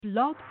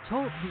Blog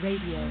Talk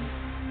Radio.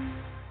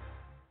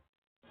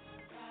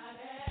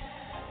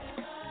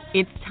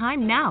 It's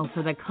time now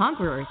for the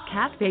Conquerors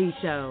Cafe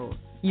Show,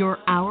 your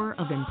hour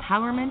of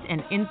empowerment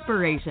and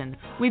inspiration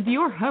with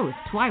your host,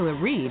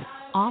 Twyla Reed,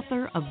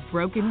 author of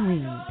Broken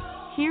Wings.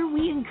 Here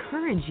we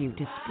encourage you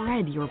to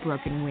spread your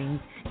broken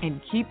wings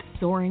and keep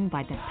soaring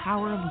by the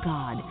power of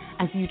God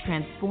as you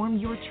transform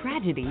your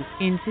tragedies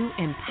into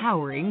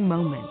empowering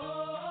moments.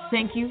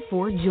 Thank you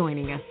for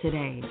joining us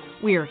today.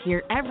 We are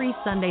here every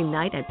Sunday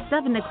night at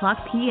 7 o'clock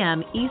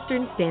p.m.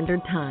 Eastern Standard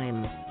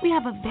Time. We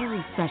have a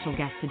very special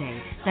guest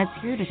today that's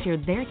here to share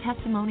their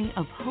testimony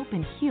of hope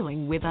and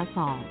healing with us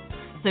all.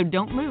 So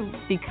don't move,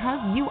 because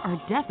you are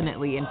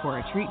definitely in for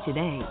a treat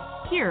today,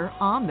 here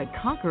on the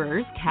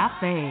Conquerors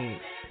Cafe.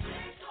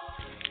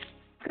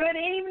 Good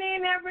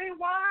evening,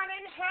 everyone,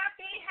 and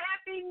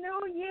happy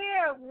New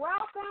Year.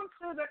 Welcome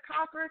to the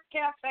Conquerors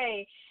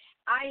Cafe.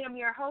 I am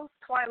your host,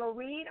 Twyla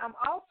Reed. I'm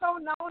also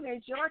known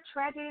as your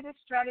Tragedy to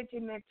Strategy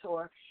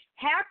mentor.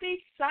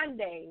 Happy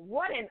Sunday.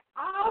 What an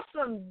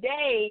awesome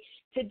day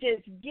to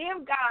just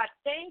give God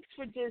thanks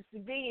for just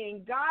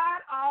being God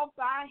all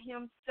by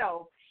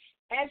himself.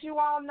 As you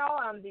all know,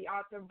 I'm the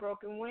author of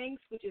Broken Wings,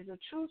 which is a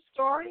true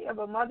story of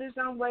a mother's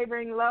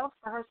unwavering love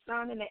for her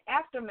son in the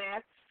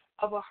aftermath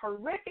of a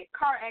horrific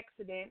car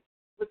accident,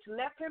 which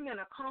left him in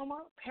a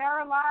coma,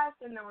 paralyzed,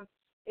 and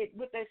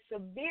with a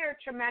severe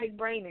traumatic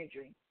brain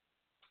injury.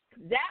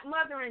 That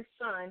mother and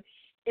son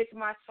is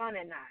my son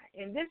and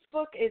I. And this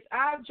book is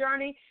our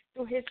journey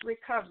through his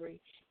recovery.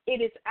 It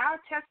is our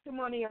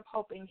testimony of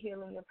hope and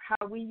healing, of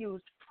how we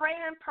used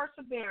prayer and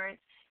perseverance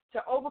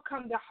to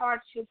overcome the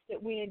hardships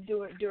that we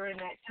endured during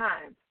that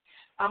time.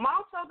 I'm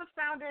also the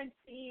founder and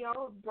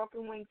CEO of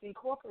Broken Wings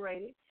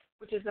Incorporated,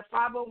 which is a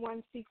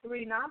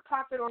 501c3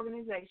 nonprofit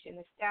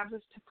organization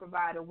established to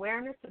provide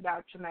awareness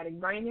about traumatic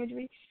brain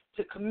injury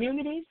to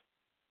communities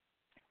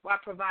while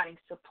providing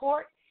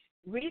support,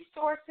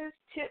 resources,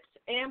 tips,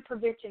 and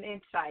prevention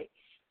insight.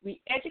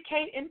 We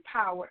educate,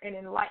 empower, and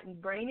enlighten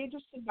brain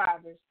injury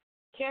survivors,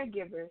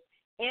 caregivers,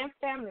 and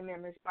family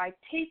members by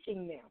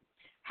teaching them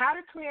how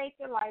to create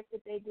the life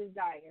that they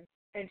desire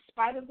in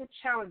spite of the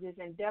challenges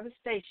and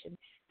devastation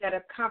that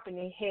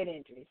accompany head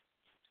injuries.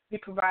 We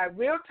provide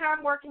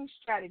real-time working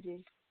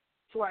strategies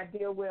to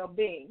ideal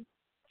well-being.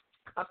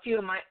 A few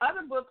of my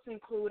other books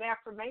include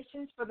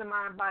Affirmations for the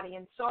Mind, Body,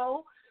 and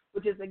Soul,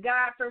 which is a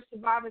guide for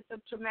survivors of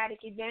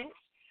traumatic events.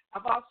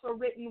 I've also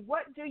written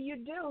What Do You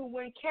Do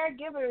When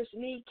Caregivers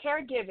Need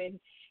Caregiving?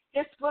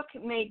 This book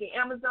made the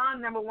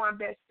Amazon #1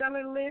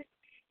 bestseller list.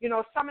 You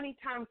know, so many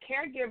times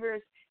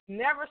caregivers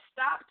never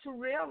stop to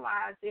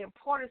realize the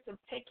importance of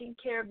taking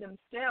care of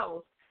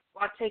themselves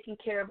while taking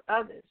care of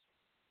others.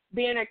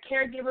 Being a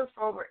caregiver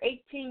for over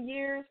 18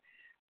 years,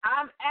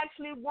 I'm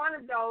actually one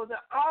of those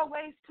that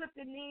always put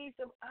the needs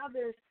of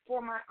others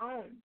for my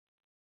own.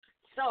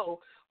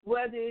 So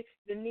whether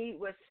the need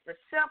was for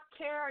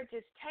self-care or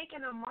just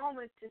taking a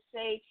moment to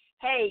say,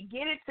 hey,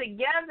 get it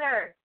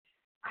together.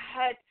 I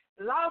had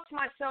lost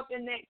myself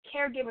in that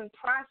caregiving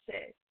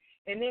process.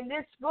 And in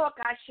this book,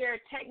 I share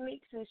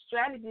techniques and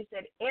strategies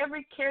that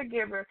every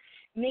caregiver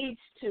needs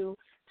to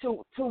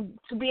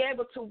be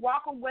able to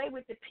walk away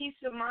with the peace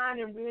of mind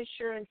and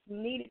reassurance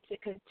needed to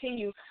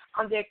continue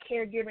on their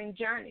caregiving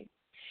journey.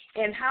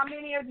 And how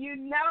many of you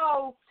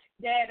know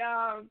that,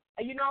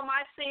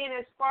 my saying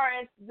as far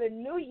as the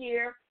new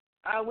year,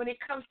 when it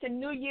comes to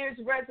New Year's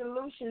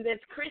resolutions as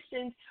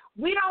Christians,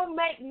 we don't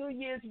make New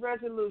Year's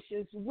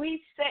resolutions.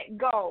 We set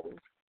goals.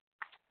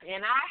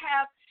 And I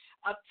have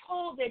a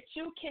tool that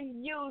you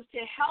can use to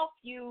help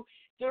you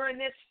during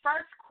this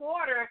first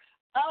quarter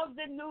of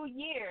the new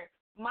year,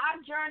 My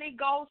Journey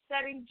Goal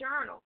Setting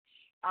Journal.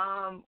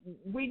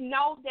 We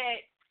know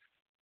that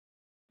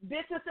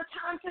this is the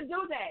time to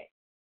do that.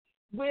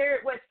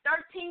 We're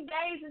 13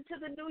 days into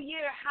the new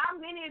year. How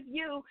many of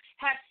you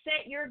have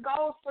set your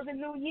goals for the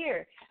new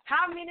year?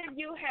 How many of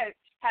you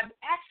have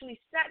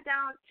actually sat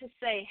down to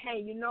say,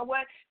 hey, you know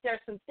what? There's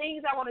some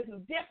things I want to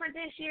do different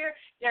this year.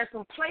 There's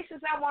some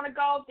places I want to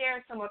go. There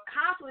are some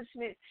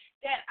accomplishments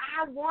that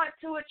I want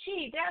to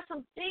achieve. There are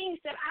some things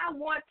that I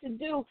want to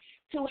do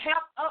to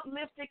help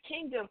uplift the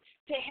kingdom,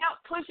 to help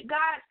push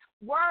God's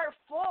word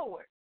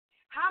forward.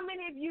 How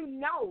many of you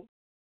know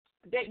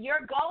that your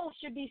goals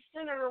should be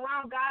centered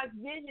around God's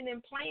vision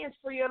and plans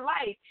for your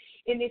life?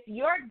 And if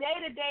your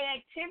day-to-day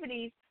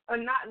activities are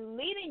not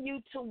leading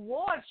you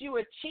towards you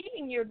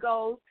achieving your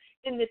goals,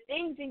 then the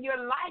things in your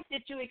life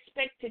that you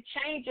expect to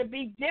change or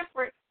be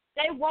different,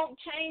 they won't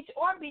change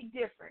or be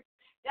different.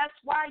 That's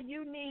why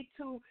you need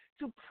to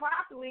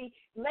properly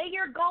lay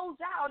your goals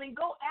out and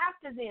go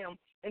after them.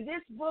 And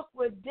this book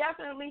will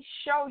definitely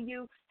show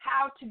you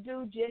how to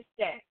do just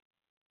that.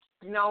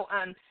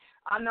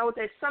 I know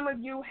that some of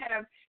you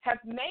have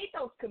made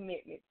those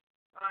commitments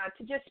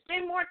to just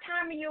spend more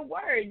time in your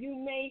word. You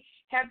may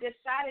have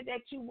decided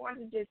that you want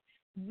to just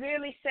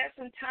really set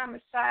some time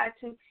aside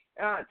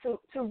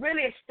to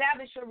really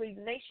establish a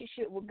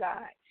relationship with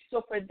God.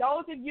 So for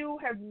those of you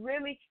who have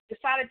really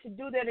decided to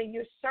do that and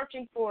you're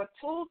searching for a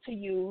tool to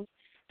use,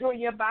 during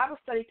your Bible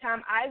study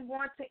time, I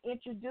want to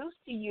introduce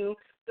to you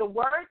the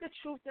Word, the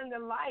Truth, and the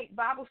Light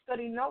Bible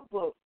Study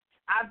Notebook.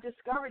 I've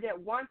discovered that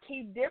one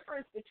key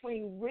difference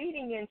between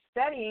reading and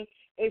studying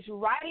is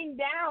writing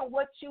down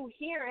what you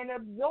hear and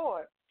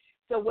absorb.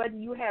 So whether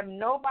you have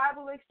no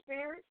Bible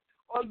experience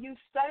or you've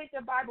studied the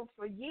Bible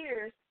for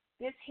years,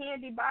 this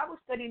handy Bible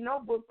study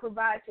notebook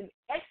provides an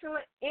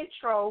excellent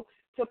intro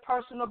to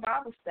personal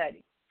Bible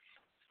study.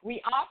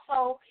 We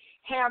also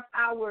have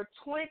our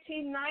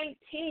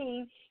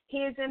 2019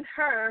 His and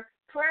Her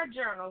prayer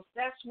journals.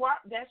 That's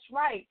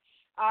right.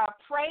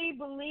 Pray,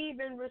 Believe,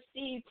 and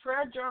Receive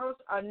prayer journals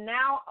are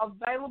now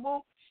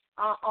available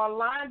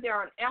online.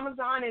 They're on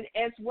Amazon and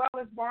as well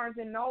as Barnes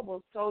 &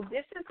 Noble. So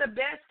this is the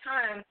best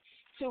time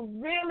to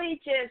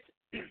really just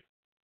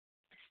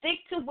stick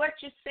to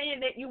what you're saying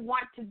that you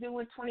want to do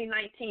in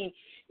 2019.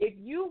 If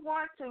you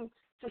want to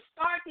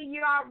start the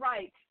year out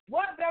right,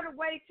 what better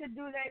way to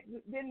do that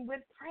than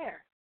with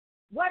prayer?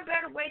 What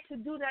better way to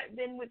do that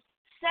than with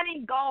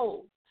setting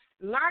goals,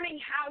 learning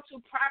how to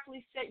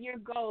properly set your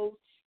goals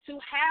to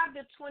have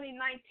the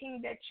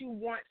 2019 that you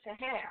want to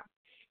have.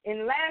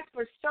 And last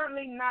but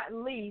certainly not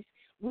least,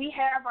 we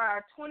have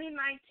our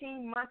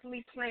 2019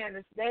 monthly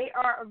planners. They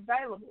are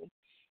available.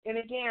 And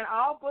again,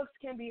 all books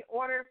can be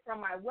ordered from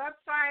my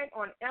website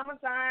on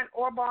Amazon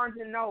or Barnes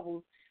 &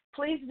 Noble.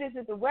 Please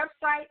visit the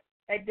website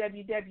at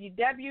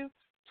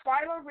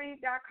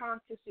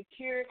www.twylareed.com to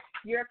secure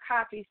your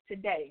copies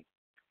today.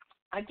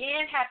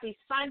 Again, happy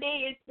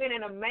Sunday. It's been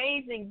an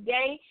amazing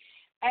day.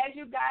 As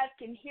you guys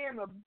can hear, I'm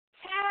a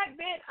tad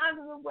bit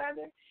under the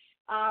weather.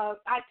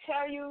 I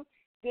tell you,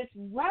 this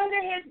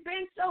weather has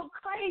been so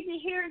crazy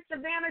here in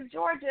Savannah,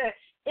 Georgia.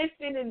 It's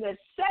been in the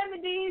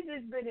 70s,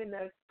 it's been in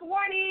the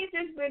 20s,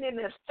 it's been in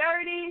the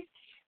 30s,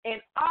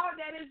 and all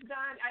that is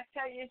done, I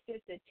tell you, it's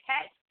just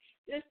attached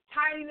this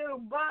tiny little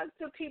bug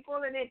to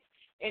people, and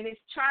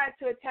it's trying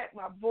to attack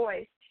my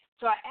voice.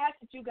 So I ask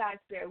that you guys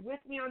bear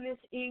with me on this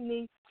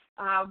evening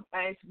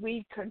as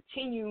we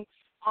continue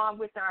on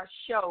with our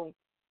show.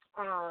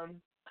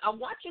 I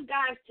want you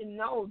guys to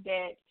know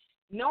that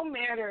no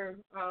matter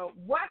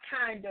what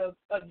kind of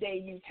day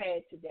you've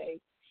had today,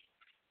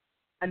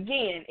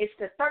 again, it's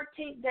the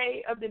 13th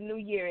day of the new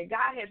year, and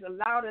God has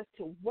allowed us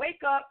to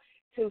wake up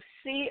to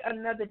see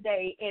another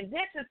day. And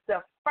this is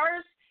the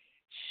first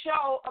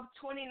show of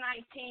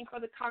 2019 for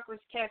the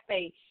Conquerors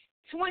Cafe.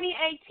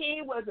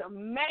 2018 was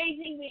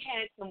amazing. We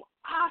had some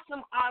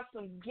awesome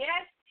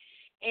guests.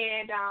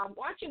 And I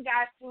want you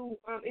guys to,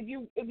 if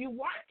you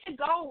want to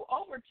go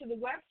over to the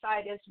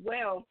website as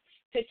well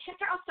to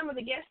check out some of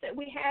the guests that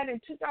we had in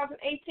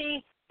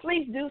 2018,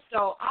 please do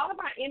so. All of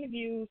our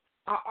interviews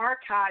are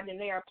archived, and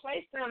they are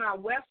placed on our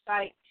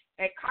website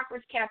at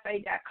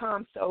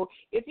conquerorscafe.com. So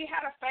if you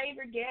had a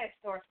favorite guest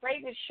or a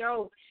favorite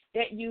show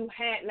that you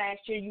had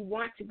last year, you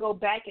want to go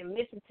back and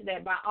listen to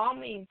that, by all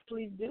means,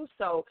 please do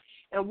so.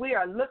 And we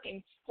are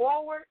looking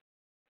forward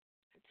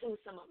to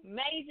some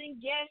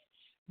amazing guests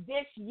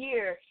this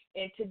year.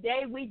 And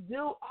today we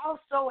do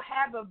also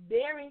have an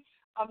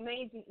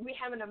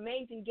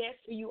amazing guest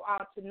for you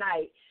all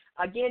tonight.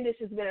 Again, this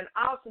has been an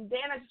awesome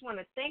day, and I just want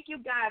to thank you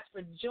guys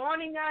for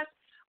joining us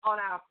on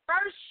our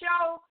first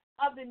show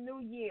of the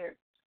new year.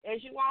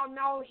 As you all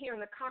know, here in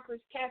the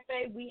Conquerors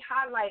Cafe, we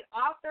highlight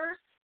authors,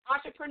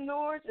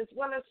 entrepreneurs, as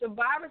well as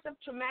survivors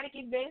of traumatic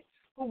events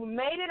who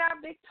made it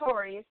out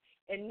victorious,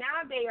 and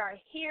now they are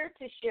here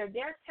to share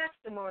their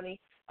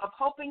testimony of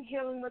hope and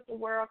healing with the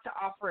world, to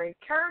offer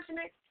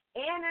encouragement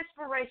and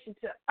inspiration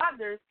to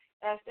others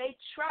as they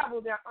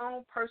travel their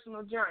own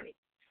personal journey.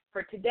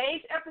 For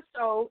today's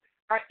episode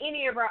or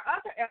any of our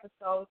other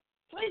episodes,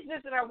 please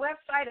visit our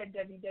website at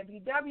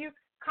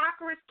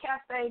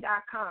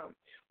www.conquerorscafe.com.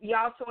 We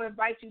also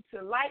invite you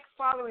to like,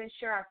 follow, and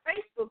share our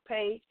Facebook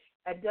page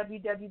at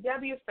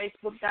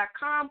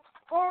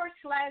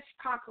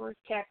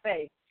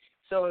www.facebook.com/conquerorscafe.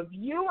 So if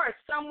you or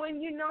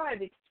someone you know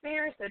have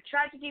experienced a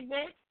tragic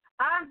event,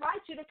 I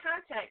invite you to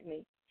contact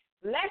me.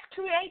 Let's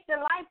create the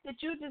life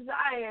that you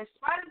desire in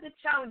spite of the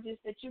challenges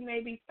that you may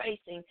be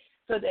facing,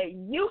 so that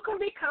you can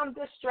become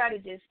the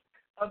strategist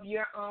of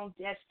your own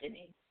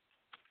destiny.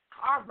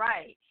 All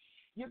right.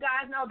 You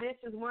guys know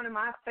this is one of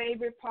my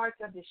favorite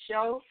parts of the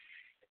show.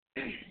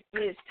 It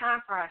is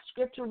time for our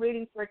scripture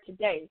reading for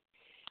today.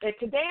 And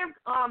today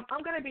I'm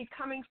going to be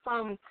coming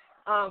from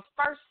 1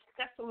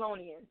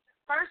 Thessalonians.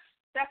 1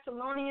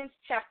 Thessalonians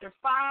chapter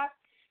 5,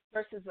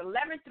 verses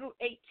 11 through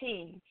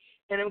 18.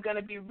 And I'm going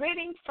to be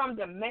reading from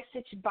the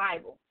Message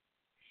Bible.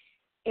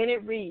 And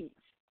it reads,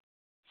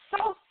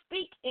 "So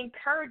speak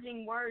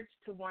encouraging words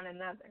to one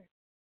another.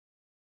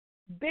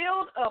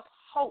 Build up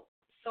hope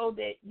so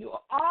that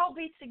you'll all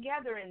be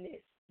together in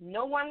this.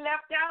 No one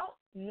left out,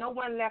 no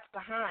one left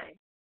behind.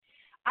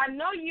 I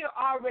know you're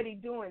already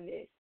doing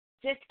this.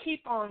 Just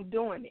keep on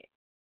doing it.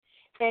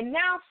 And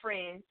now,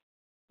 friends,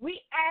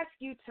 we ask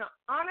you to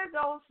honor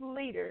those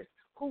leaders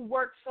who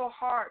work so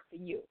hard for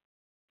you,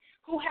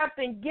 who have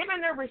been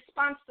given the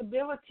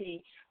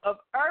responsibility of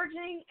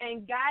urging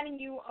and guiding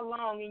you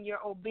along in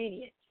your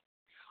obedience.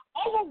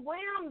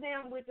 Overwhelm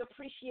them with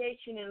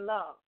appreciation and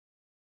love.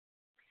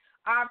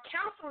 Our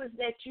counsel is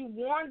that you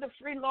warn the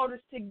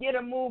freeloaders to get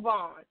a move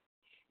on.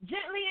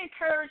 Gently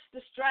encourage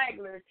the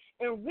stragglers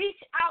and reach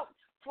out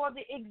for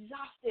the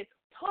exhausted,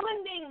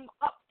 pulling them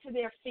up to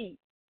their feet.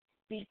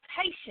 Be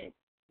patient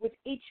with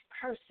each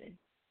person,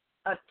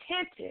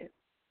 attentive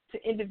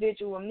to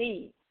individual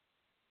needs,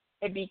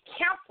 and be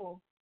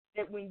careful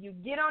that when you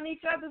get on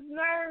each other's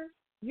nerves,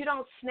 you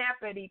don't snap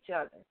at each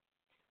other.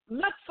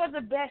 Look for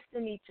the best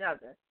in each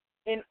other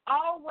and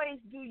always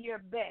do your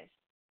best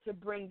to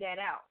bring that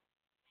out.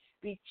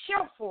 Be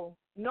cheerful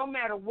no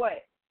matter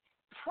what.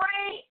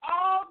 Pray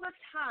all the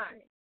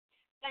time.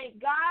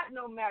 Thank God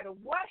no matter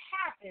what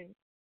happens.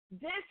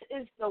 This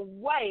is the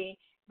way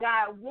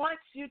God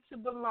wants you to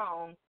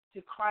belong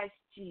to Christ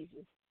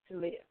Jesus to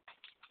live.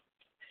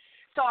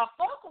 So our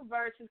focal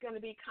verse is going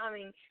to be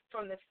coming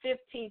from the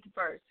 15th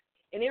verse.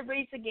 And it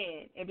reads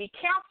again, and be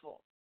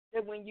careful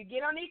that when you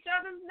get on each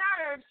other's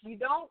nerves, you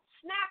don't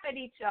snap at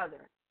each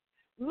other.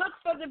 Look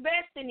for the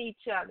best in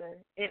each other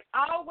and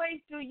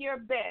always do your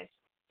best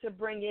to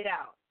bring it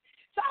out.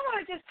 So I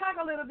want to just talk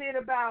a little bit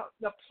about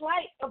the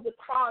plight of the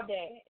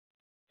crawdad.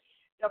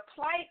 The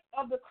plight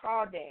of the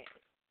crawdad.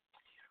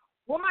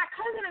 When my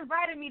cousin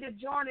invited me to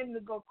join him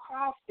to go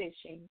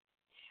crawfishing,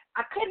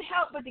 I couldn't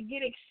help but to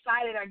get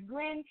excited. I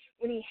grinned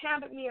when he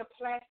handed me a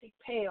plastic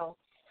pail,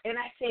 and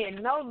I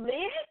said, "No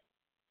lid?"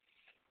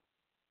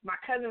 My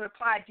cousin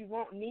replied, "You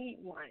won't need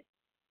one."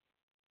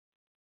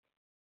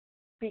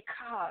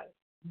 Because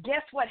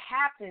guess what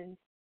happens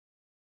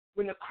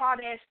when the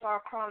crawdads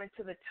start crawling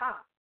to the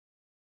top?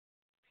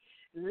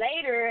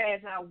 Later,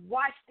 as I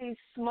watched these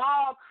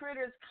small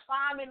critters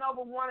climbing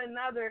over one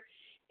another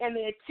in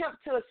the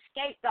attempt to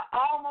escape the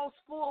almost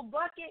full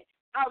bucket,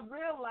 I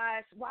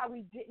realized why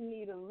we didn't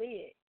need a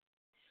lid.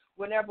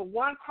 Whenever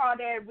one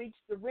crawdad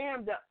reached the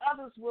rim, the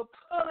others will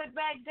pull it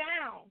back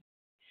down.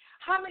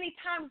 How many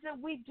times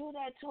did we do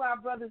that to our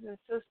brothers and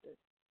sisters?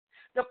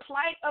 The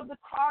plight of the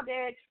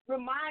crawdad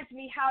reminds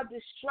me how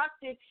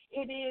destructive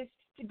it is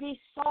to be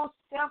so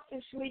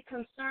selfishly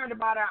concerned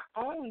about our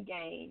own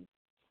gain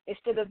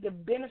instead of the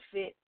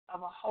benefit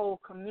of a whole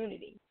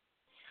community.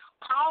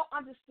 Paul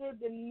understood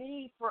the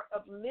need for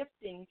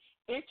uplifting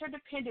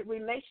interdependent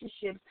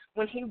relationships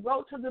when he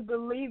wrote to the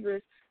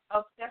believers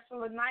of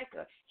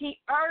Thessalonica.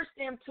 He urged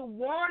them to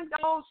warn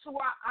those who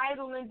are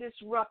idle and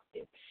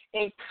disruptive,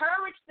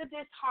 encourage the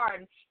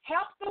disheartened,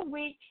 help the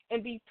weak,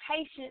 and be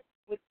patient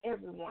with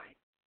everyone.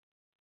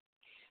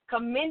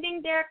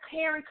 Commending their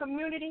caring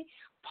community,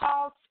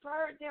 Paul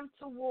spurred them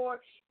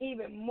toward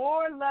even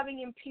more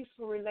loving and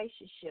peaceful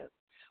relationships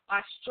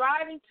by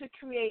striving to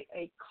create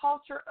a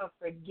culture of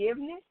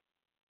forgiveness,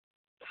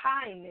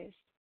 kindness,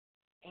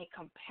 and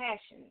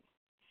compassion.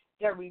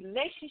 Their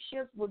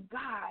relationships with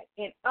God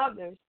and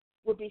others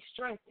will be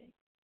strengthened.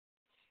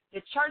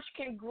 The church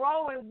can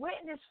grow and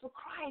witness for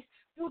Christ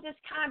through this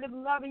kind of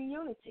loving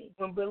unity.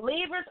 When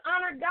believers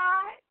honor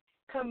God,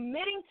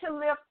 committing to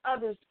lift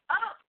others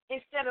up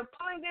instead of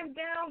pulling them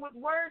down with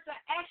words or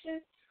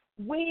actions,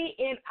 we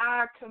in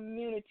our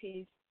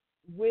communities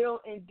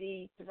will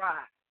indeed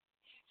thrive.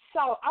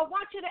 So I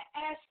want you to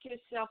ask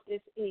yourself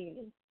this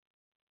evening,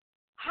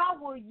 how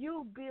will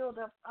you build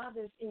up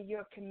others in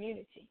your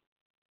community?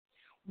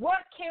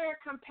 What care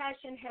and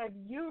compassion have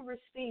you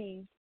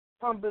received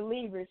from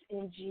believers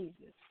in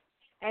Jesus?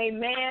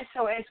 Amen.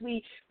 So as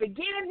we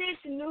begin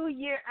this new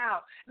year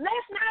out,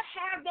 let's not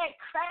have that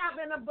crab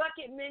in a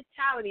bucket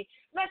mentality.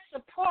 Let's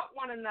support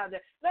one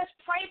another. Let's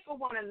pray for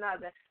one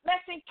another.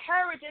 Let's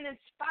encourage and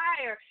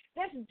inspire.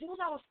 Let's do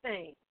those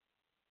things.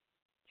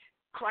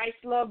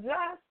 Christ loves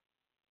us.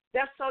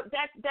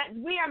 That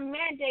we are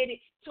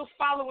mandated to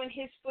follow in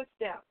his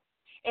footsteps.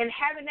 And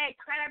having that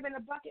crab in a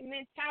bucket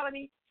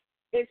mentality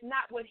is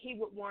not what he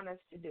would want us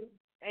to do.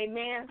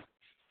 Amen.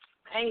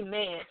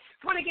 Amen.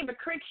 I want to give a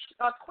quick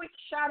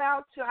shout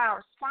out to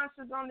our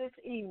sponsors on this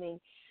evening.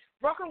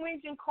 Broken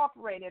Wings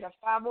Incorporated, a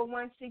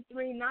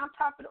 501c3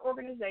 nonprofit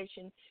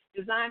organization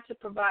designed to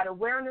provide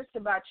awareness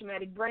about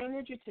traumatic brain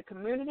injury to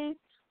communities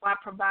while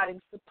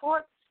providing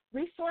support,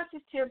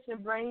 resources, tips,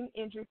 and brain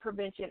injury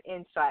prevention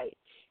insight.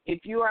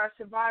 If you are a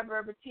survivor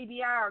of a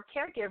TBI or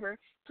caregiver,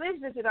 please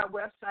visit our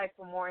website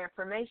for more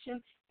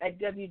information at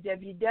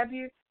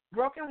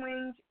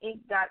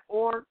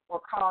www.brokenwingsinc.org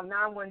or call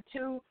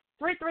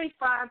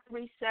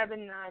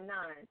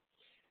 912-335-3799.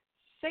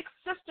 Six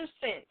Sister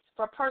Scents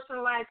for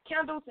personalized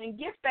candles and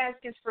gift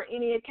baskets for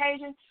any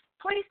occasion.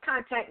 Please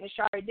contact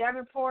Nashari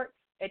Davenport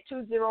at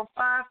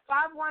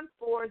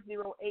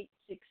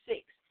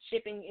 205-514-0866.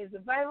 Shipping is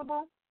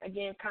available.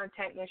 Again,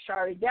 contact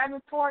Nashari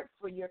Davenport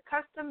for your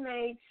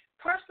custom-made,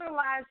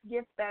 personalized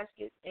gift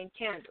baskets and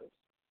candles.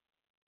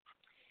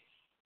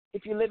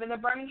 If you live in the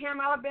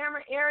Birmingham, Alabama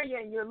area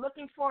and you're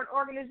looking for an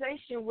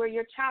organization where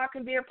your child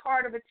can be a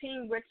part of a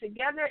team where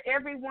together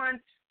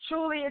everyone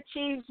truly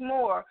achieves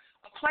more,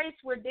 a place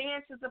where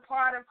dance is a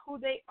part of who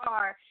they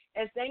are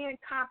as they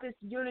encompass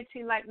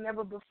unity like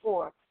never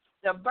before,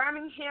 the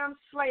Birmingham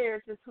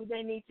Slayers is who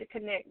they need to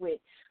connect with.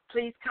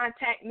 Please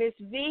contact Ms.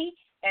 V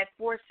at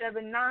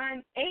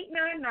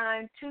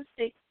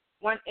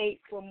 479-899-2618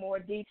 for more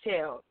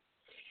details.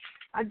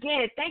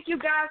 Again, thank you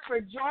guys for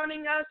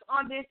joining us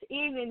on this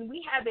evening.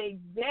 We have a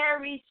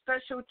very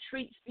special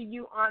treat for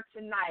you on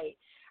tonight.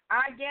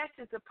 Our guest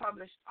is a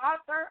published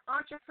author,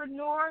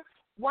 entrepreneur,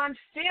 one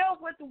filled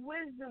with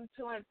wisdom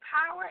to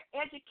empower,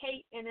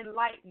 educate, and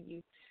enlighten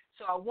you.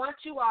 So I want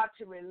you all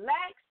to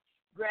relax,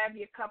 grab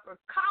your cup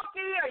of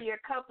coffee or your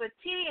cup of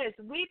tea as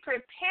we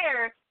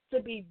prepare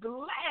to be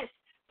blessed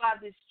by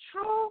this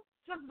true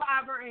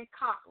survivor and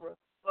conqueror.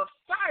 But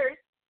first,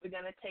 we're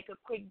going to take a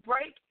quick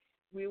break.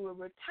 We will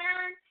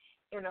return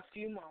in a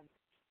few moments.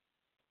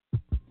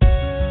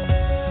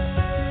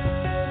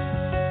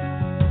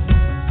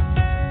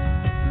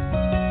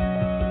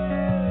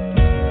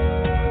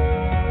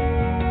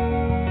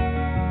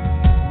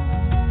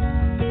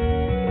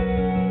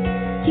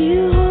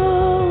 You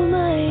hold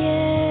my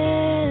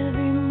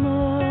every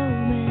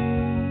moment.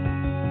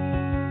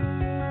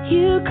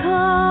 You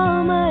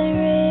calm my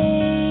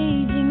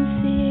raging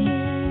sea.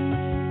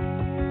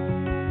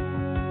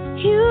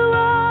 You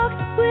walk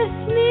with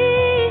me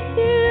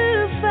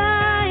through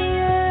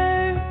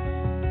fire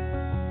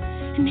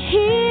and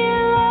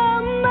heal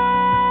all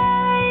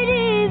my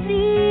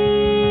disease.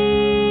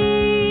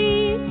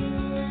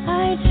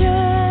 I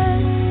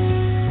trust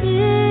in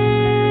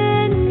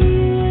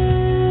you.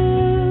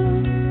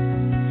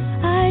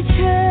 I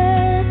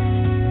trust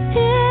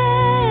in you.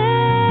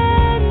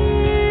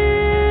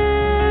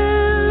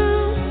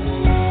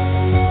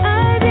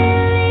 I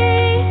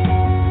believe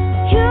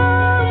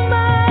you're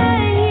my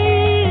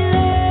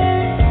healer.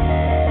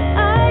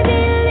 I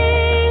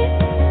believe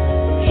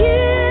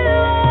you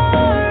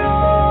are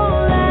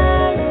all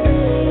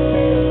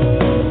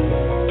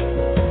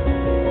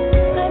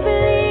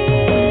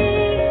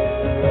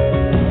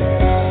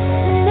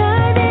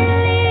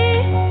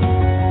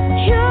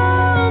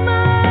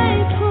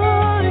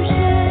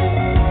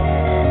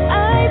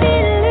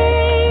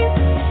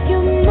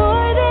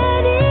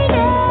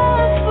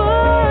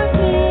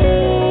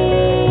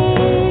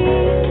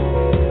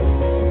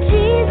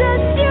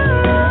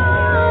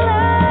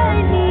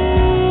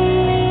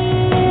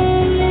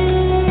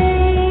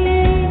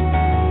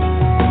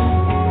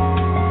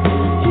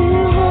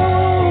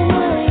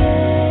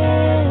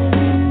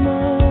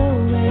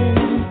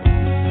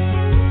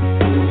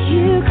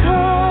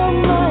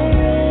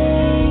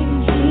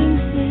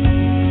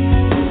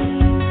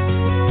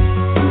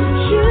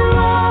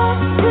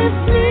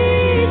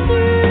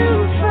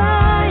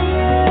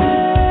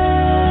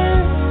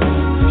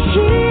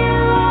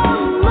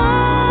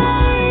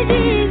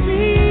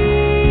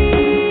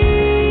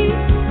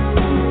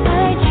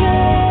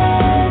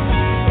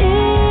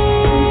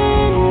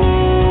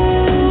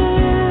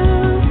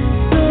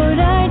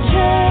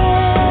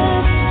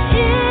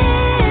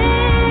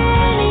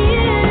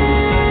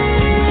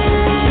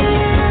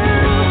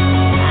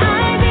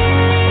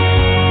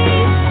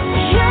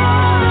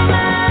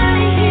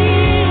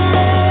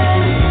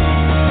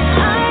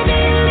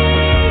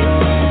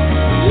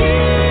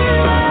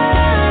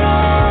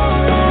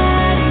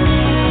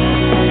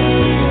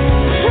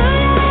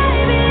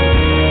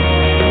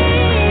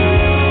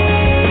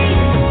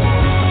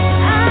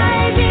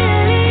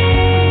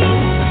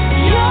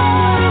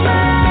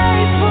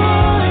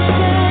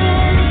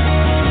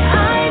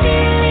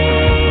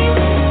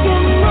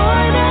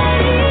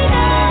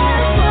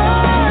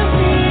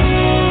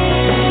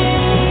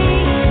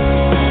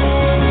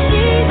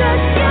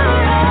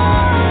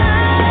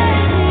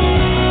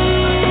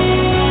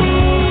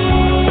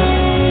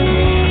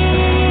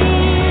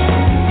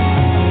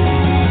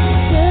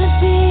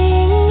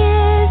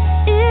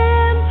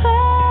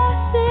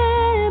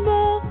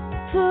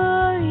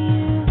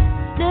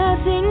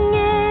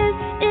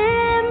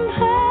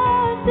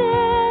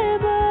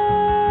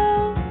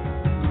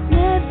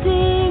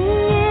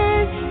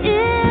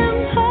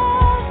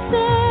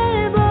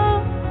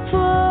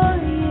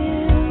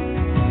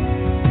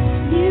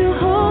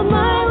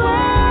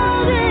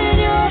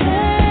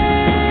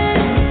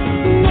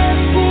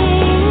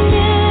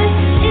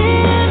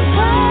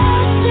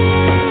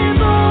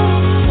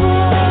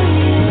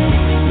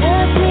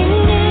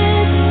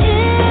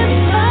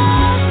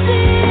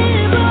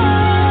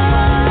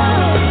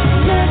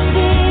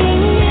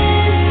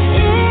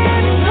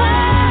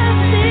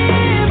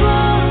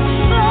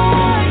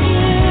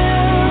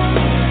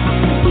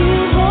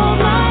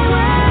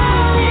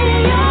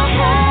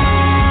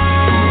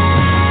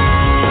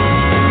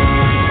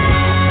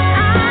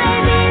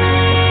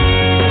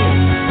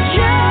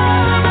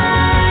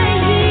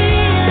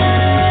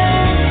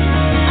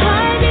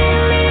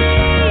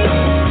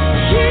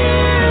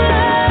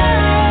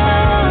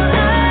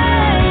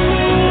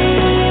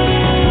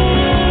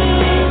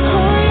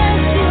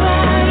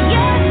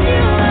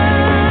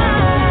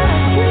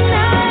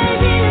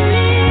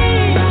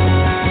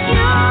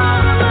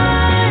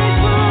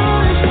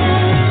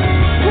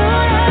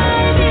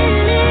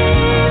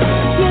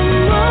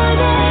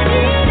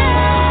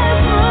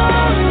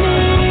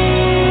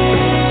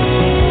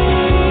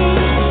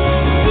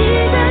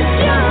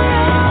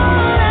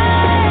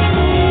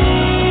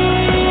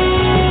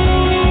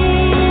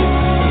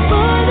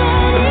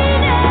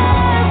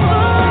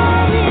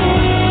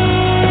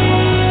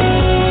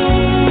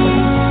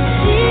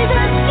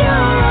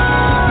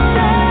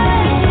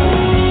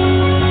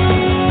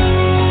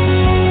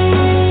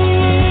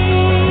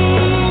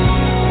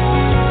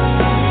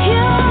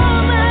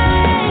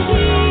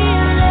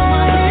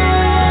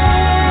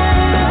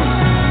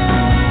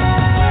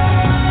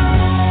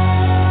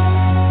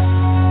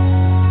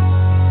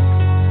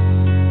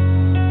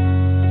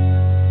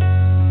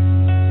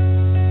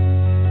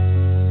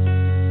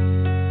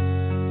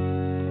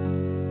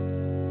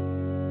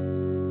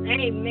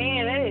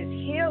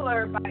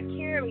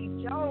Carrie,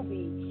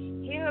 Joby,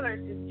 healer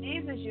to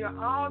Jesus,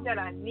 you're all that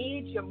I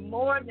need. You're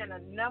more than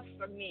enough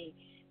for me.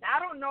 Now, I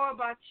don't know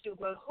about you,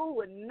 but who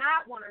would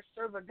not want to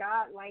serve a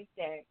God like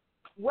that?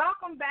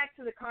 Welcome back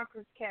to the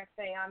Conquerors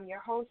Cafe. I'm your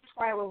host,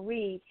 Twyla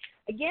Reed.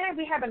 Again,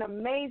 we have an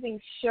amazing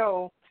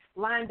show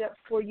lined up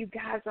for you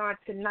guys on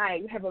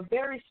tonight. We have a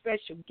very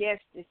special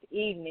guest this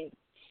evening.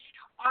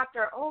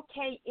 Author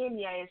Okey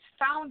Enyia is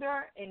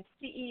founder and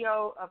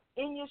CEO of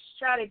Enyia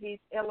Strategies,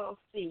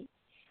 LLC,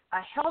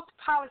 a health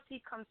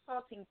policy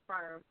consulting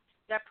firm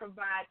that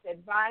provides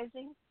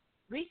advising,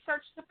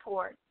 research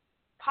support,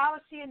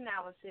 policy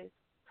analysis,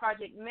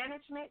 project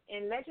management,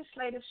 and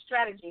legislative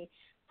strategy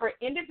for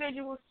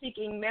individuals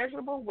seeking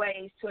measurable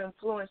ways to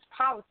influence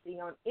policy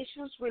on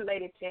issues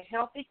related to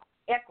health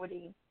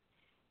equity,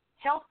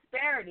 health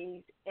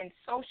disparities, and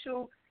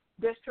social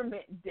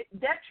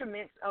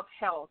detriments of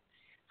health.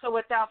 So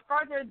without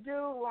further ado,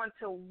 I want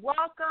to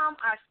welcome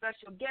our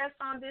special guest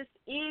on this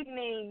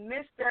evening,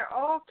 Mr.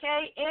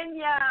 Okey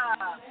Enyia.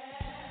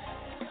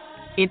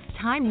 It's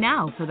time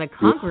now for the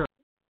Conquerors.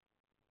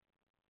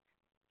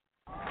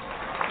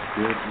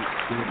 Good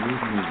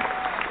evening.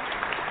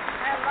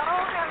 Hello.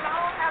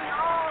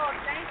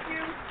 Thank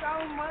you so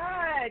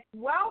much.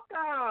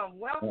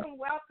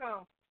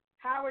 Welcome.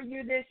 How are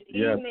you this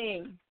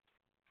evening?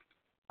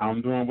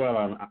 I'm doing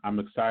well. I'm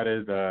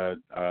excited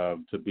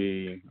to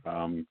be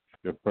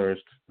your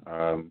first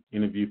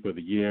interview for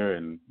the year,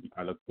 and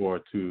I look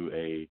forward to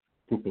a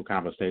fruitful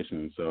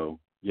conversation. So,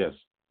 yes.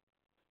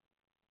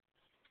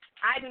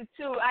 I do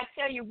too. I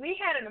tell you, we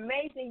had an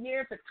amazing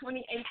year for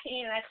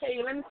 2018, and I tell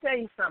you, let me tell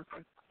you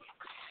something.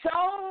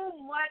 So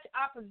much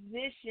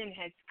opposition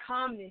has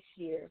come this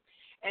year,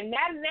 and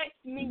that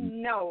lets me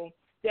know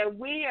that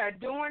we are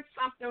doing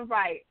something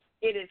right.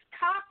 It is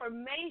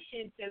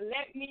confirmation to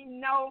let me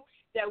know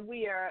that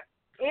we are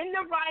in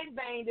the right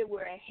vein, that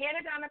we're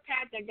headed on the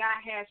path that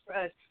God has for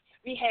us.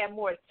 We had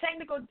more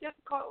technical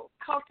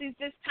difficulties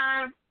this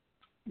time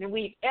than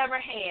we've ever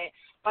had.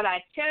 But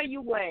I tell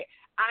you what,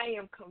 I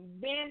am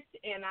convinced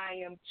and I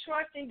am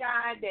trusting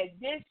God that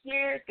this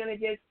year is going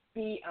to just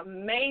be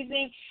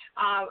amazing,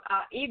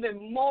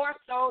 even more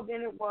so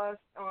than it was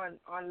on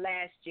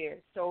last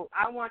year. So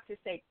I want to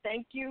say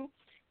thank you.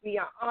 We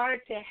are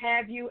honored to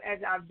have you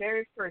as our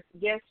very first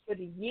guest for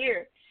the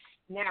year.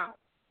 Now,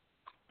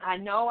 I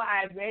know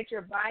I read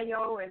your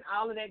bio and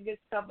all of that good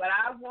stuff, but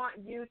I want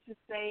you to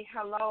say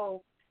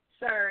hello,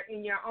 sir,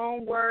 in your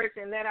own words,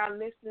 and let our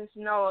listeners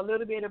know a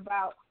little bit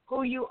about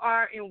who you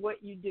are and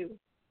what you do.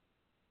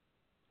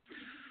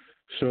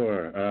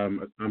 Sure.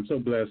 I'm so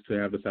blessed to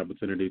have this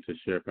opportunity to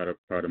share part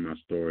of my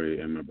story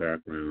and my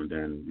background,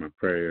 and my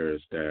prayer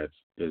is that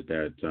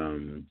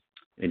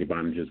any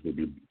bondages will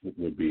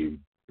be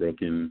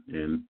broken,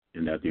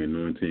 and that the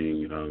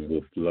anointing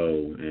will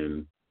flow,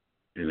 and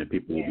that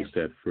people will be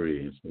set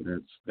free. And so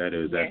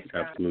that's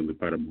absolutely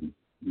part of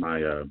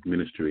my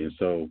ministry. And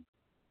so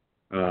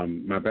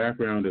my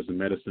background is in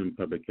medicine,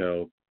 public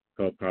health,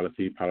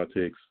 policy,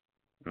 politics,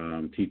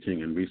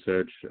 teaching, and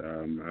research.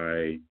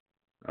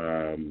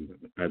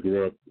 I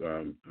grew up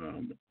on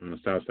the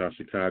south side of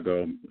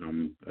Chicago.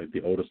 I'm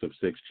the oldest of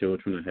 6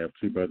 children. I have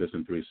 2 brothers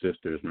and 3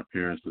 sisters. My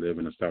parents live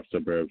in the south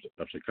suburbs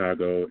of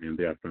Chicago, and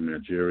they are from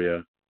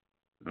Nigeria.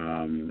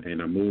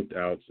 And I moved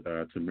out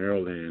to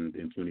Maryland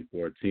in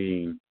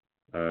 2014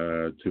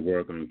 to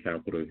work on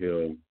Capitol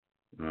Hill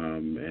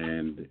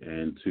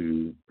and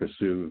to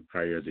pursue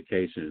higher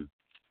education.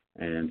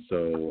 And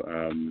so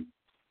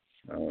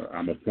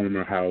I'm a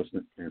former House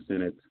and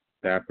Senate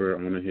staffer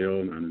on the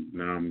Hill, and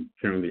now I'm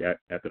currently at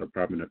the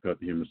Department of Health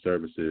and Human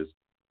Services.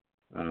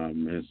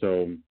 And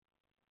so,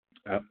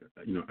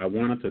 I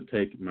wanted to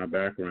take my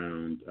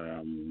background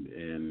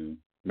in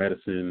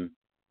medicine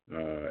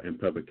and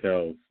public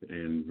health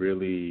and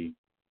really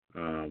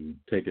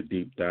take a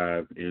deep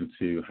dive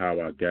into how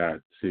I got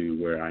to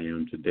where I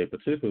am today,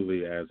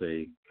 particularly as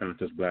a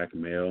conscious Black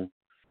male.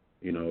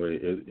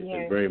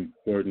 It's very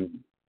important,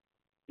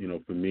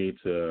 for me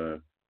to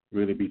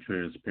really be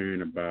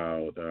transparent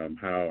about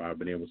how I've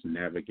been able to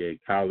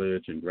navigate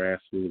college and grad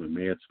school and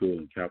med school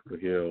and Capitol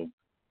Hill,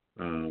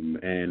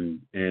 and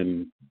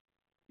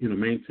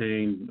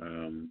maintain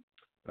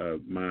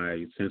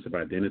my sense of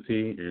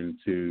identity and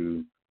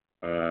to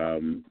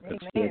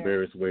explore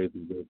various ways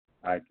in which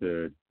I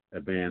could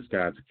advance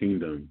God's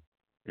kingdom.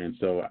 And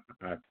so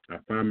I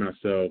find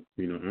myself,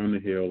 on the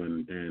Hill,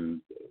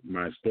 and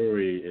my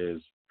story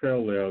is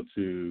parallel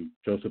to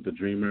Joseph the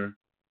Dreamer,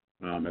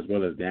 as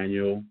well as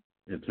Daniel,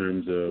 in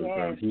terms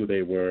of who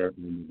they were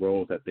and the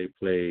roles that they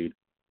played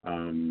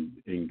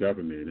in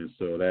government. And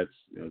so that's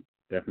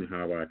definitely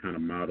how I kind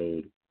of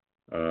modeled,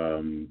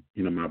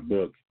 my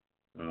book,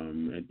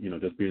 and,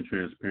 just being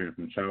transparent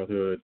from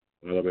childhood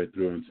all the way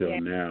through until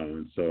now.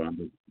 And so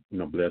I'm,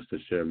 blessed to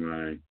share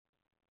my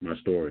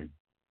story.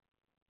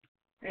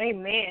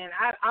 Amen.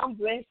 I'm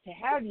blessed to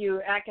have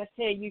you. Like I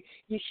said, you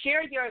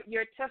shared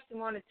your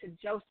testimony to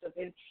Joseph,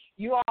 and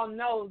you all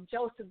know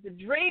Joseph the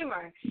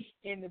Dreamer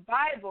in the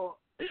Bible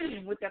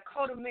with the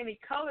coat of many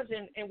colors,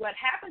 and what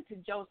happened to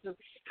Joseph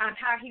and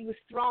how he was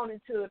thrown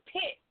into a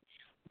pit.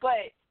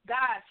 but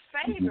God's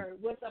favor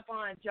was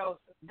upon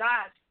Joseph.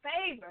 God's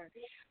favor.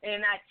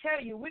 And I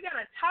tell you, we're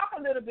going to talk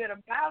a little bit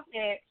about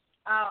that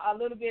a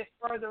little bit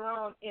further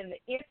on in the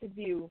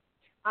interview.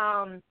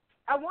 I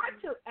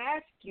want to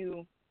ask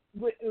you,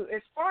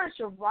 as far as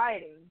your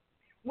writing,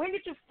 when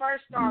did you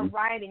first start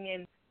writing,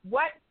 and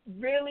what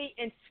really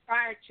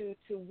inspired you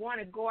to want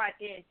to go out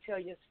there and tell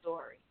your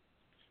story?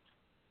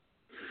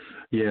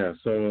 Yeah,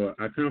 so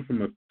I come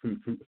from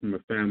a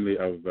family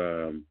of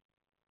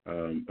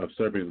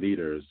servant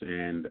leaders,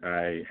 and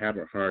I have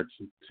a heart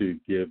to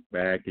give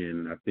back,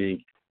 and I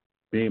think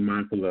being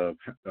mindful of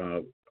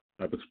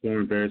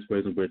exploring various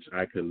ways in which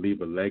I could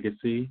leave a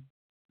legacy,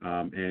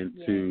 and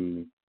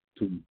to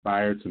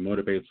inspire, to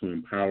motivate, to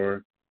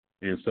empower.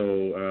 And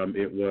so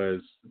it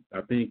was,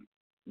 I think,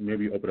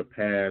 maybe over the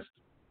past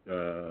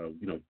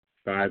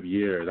 5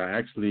 years, I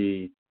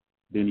actually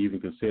didn't even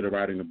consider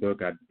writing a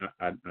book. I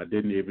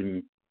didn't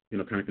even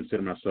kind of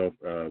consider myself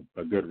a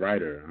good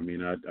writer. I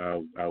mean, I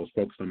was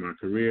focused on my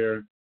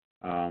career,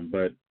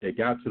 but it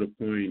got to the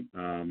point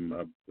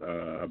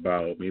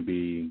about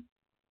maybe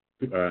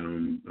 3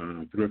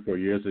 or 4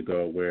 years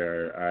ago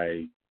where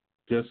I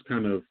just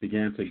kind of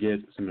began to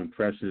get some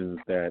impressions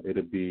that it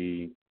would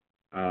be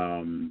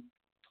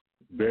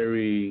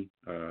very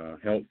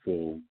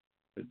helpful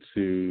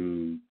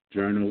to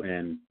journal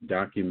and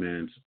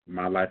document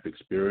my life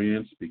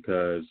experience,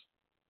 because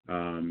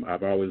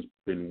I've always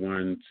been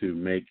one to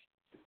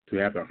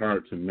have the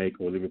heart to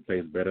make or leave a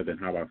place better than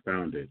how I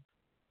found it.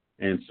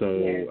 And so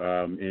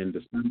in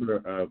December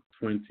of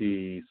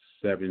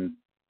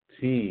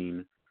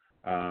 2017,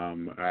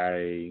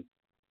 I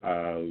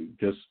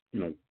just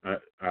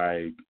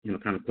I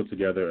kind of put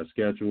together a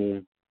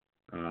schedule.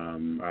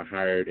 I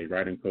hired a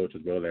writing coach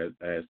as well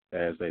as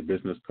a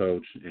business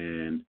coach,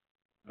 and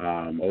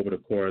over the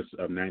course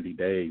of 90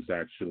 days,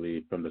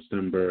 actually, from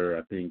December,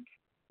 I think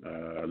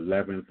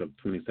 11th of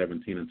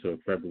 2017 until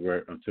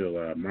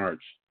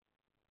March,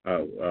 I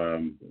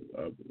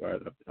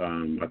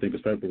think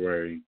it's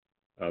February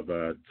of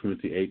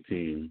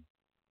 2018.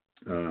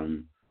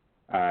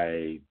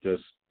 I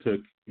just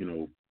took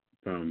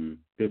from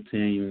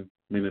 15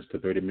 minutes to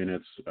 30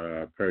 minutes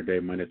per day,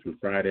 Monday through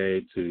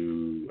Friday,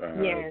 to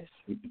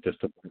just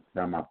to put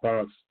down my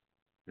thoughts.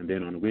 And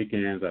then on the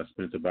weekends, I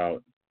spent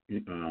about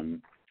 2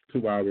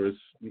 hours,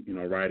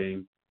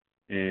 writing,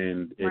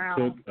 and it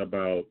took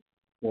about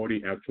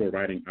 40 actual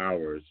writing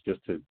hours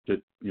just to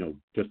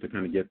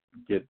kind of get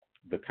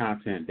the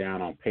content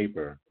down on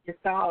paper. Your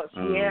thoughts,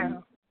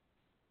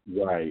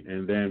 Right,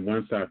 and then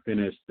once I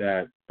finished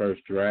that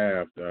first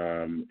draft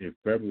in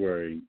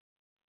February,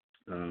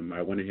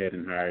 I went ahead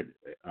and hired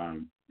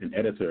an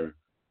editor,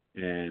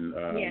 and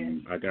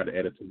I got an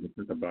editor. It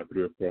took about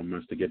 3 or 4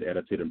 months to get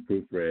edited and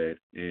proofread,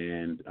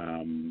 and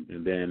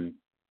then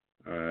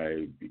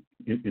I,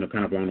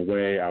 kind of on the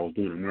way, I was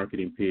doing a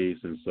marketing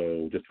piece, and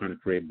so just trying to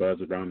create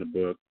buzz around the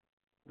book.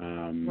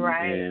 And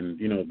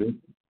this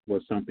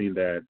was something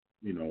that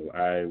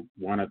I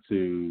wanted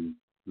to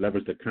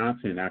leverage the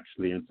content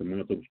actually into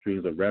multiple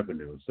streams of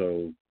revenue.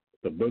 So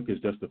the book is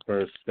just the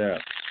first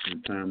step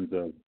in terms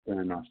of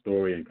telling my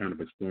story and kind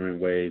of exploring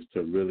ways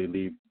to really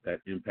leave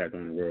that impact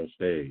on the world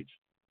stage.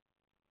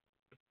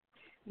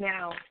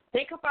 Now,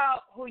 think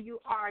about who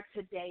you are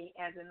today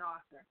as an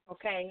author,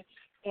 okay?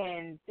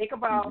 And think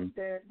about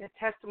the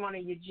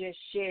testimony you just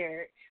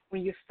shared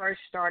when you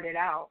first started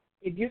out.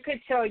 If you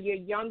could tell your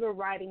younger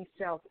writing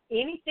self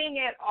anything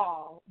at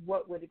all,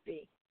 what would it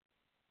be?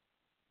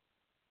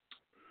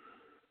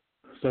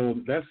 So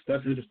that's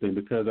interesting,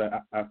 because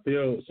I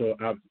feel so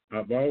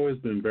I've always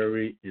been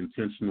very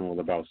intentional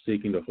about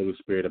seeking the Holy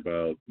Spirit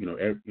about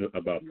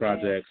about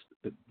projects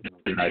that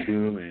I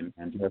do, and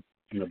just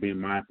being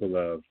mindful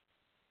of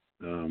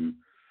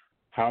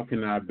how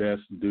can I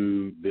best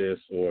do this,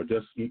 or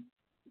just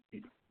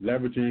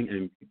leveraging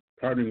and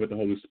partnering with the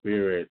Holy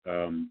Spirit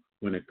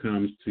when it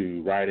comes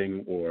to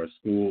writing or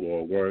school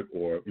or work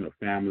or my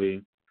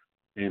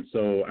And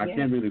so I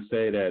can't really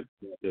say that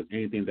there's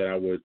anything that I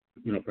would,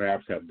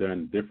 perhaps have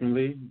done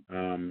differently,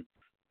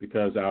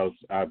 because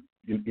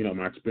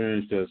my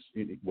experience just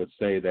would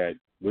say that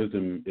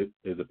wisdom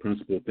is a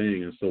principal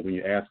thing. And so when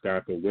you ask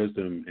God for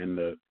wisdom and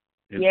the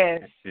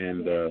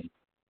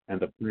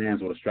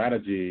plans or the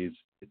strategies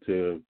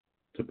to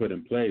put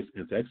in place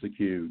and to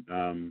execute,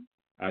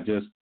 I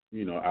just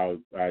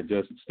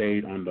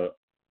stayed on the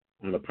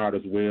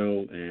potter's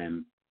wheel,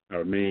 and I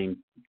remained,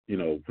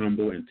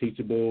 humble and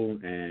teachable,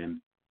 and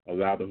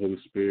allow the Holy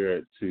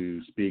Spirit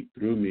to speak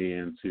through me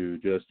and to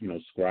just,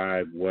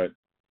 scribe what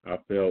I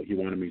felt He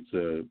wanted me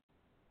to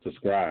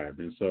scribe.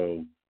 And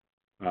so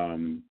I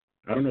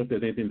don't know if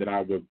there's anything that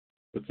I would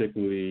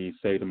particularly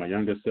say to my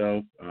younger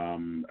self.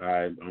 I'm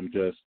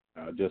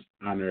just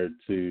honored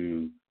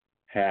to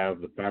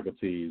have the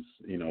faculties,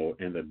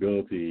 and the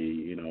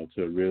ability,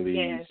 to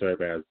really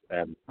serve as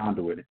a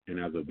conduit and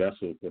as a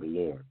vessel for the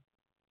Lord.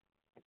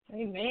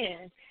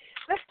 Amen.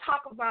 Let's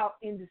talk about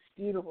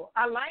Indisputable.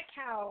 I like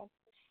how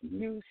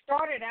you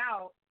started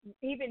out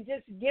even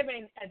just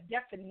giving a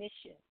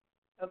definition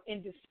of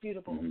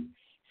Indisputable.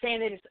 saying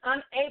that it's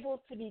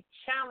unable to be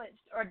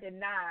challenged or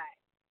denied,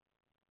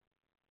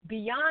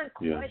 beyond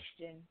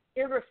question,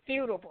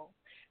 irrefutable.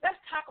 Let's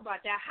talk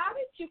about that. How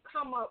did you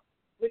come up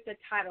with the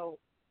title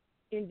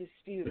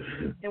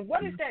Indisputable, and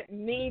what does that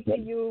mean to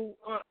you?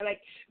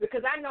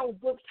 Because I know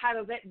book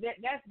titles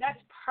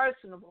that's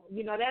personable.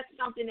 You know, that's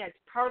something that's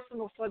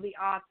personal for the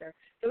author.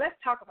 So let's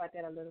talk about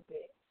that a little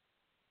bit.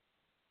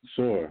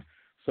 Sure.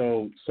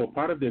 So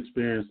part of the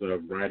experience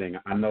of writing,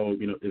 I know,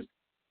 you know, is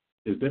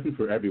different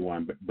for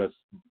everyone. But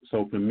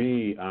so for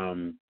me,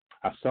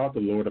 I sought the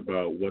Lord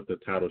about what the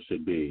title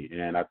should be,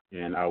 and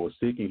I was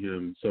seeking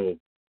Him. So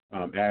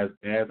as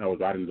I was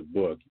writing the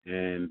book,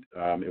 and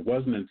it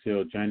wasn't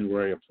until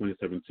January of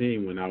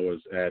 2017 when I was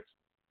at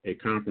a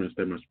conference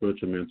that my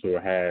spiritual mentor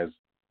has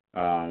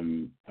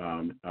in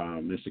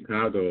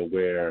Chicago,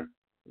 where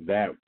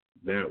that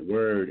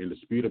word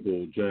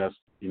indisputable, just,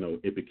 you know,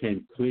 it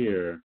became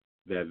clear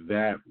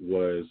that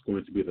was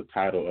going to be the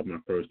title of my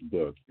first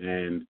book.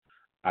 And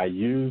I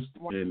used,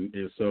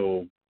 and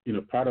so, you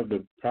know, part of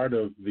the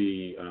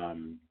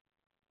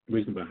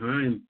reason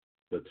behind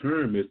the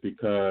term is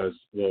because,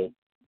 well,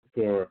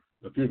 for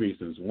a few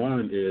reasons.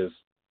 One is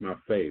my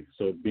faith.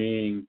 So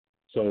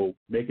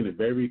making it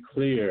very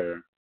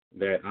clear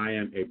that I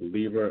am a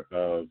believer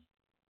of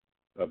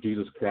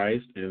Jesus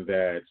Christ, and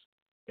that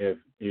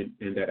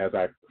that as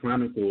I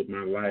chronicled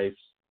my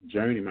life's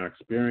journey, my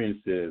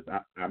experiences,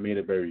 I made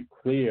it very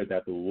clear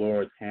that the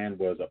Lord's hand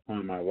was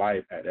upon my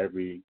life at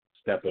every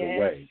step of the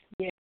way.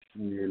 Yes.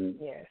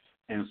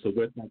 And so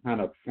with that kind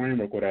of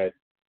framework, or that,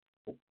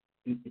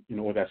 you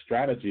know, or that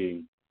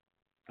strategy,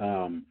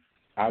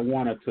 I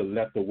wanted to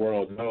let the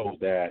world know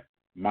that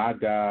my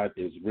God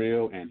is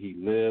real and He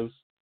lives,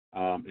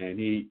 and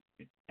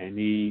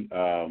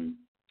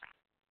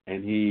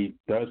He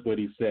does what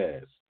He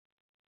says.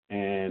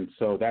 And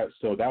so that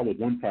was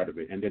one part of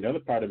it. And then the other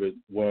part of it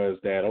was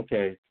that,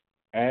 okay,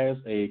 as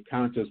a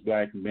conscious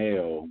Black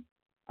male,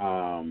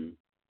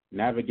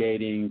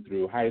 navigating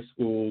through high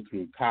school,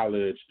 through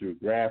college, through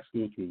grad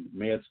school, through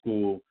med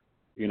school,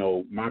 you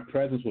know, my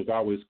presence was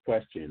always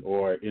questioned,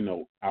 or, you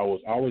know, I was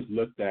always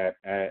looked at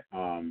as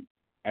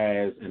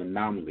an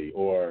anomaly,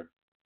 or,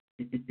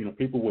 you know,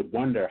 people would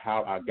wonder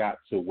how I got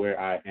to where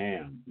I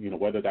am, you know,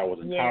 whether that was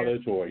in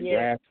college or in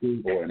grad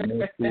school or in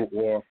med school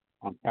or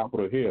on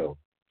Capitol Hill.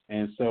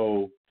 And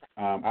so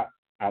I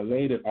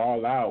laid it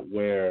all out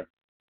where,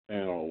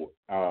 you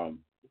know,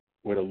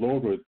 where the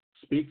Lord would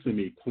speak to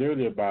me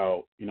clearly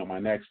about, you know, my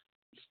next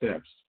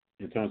steps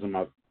in terms of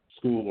my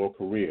school or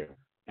career.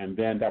 And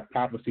then that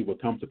prophecy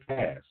would come to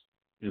pass.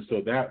 And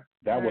so that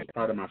was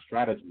part of my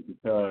strategy,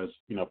 because,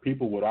 you know,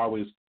 people would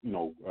always, you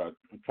know,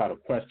 try to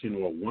question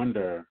or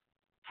wonder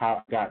how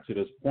I got to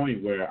this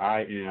point where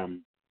I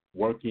am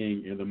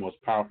working in the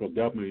most powerful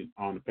government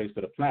on the face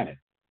of the planet.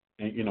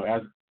 And, you know,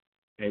 as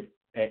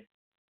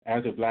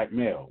a Black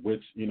male,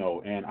 which, you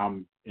know,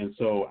 and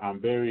so I'm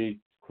very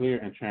clear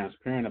and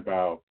transparent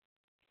about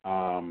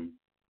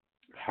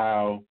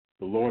how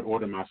the Lord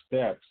ordered my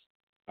steps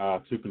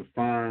to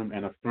confirm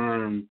and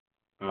affirm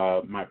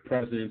my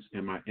presence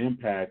and my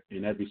impact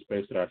in every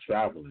space that I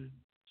travel in.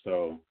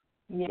 So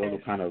those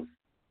are kind of,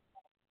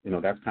 you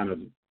know, that's kind of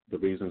the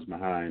reasons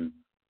behind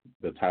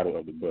the title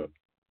of the book.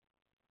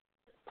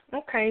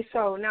 Okay,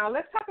 so now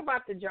let's talk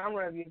about the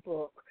genre of your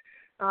book.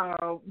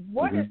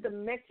 What is the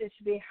message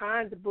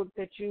behind the book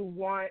that you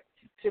want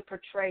to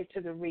portray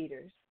to the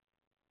readers?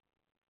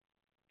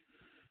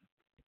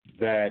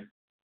 That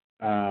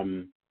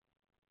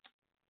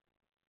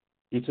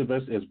each of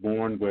us is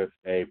born with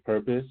a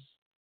purpose,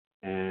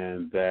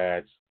 and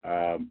that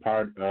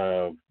part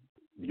of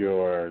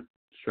your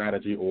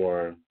strategy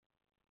or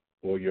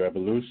your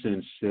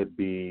evolution should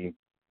be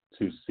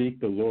to seek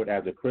the Lord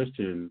as a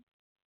Christian,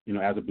 you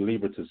know, as a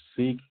believer, to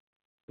seek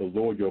the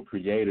Lord, your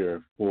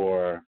Creator,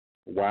 for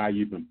why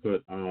you've been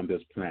put on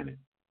this planet.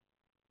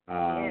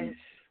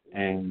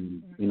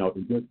 And, you know,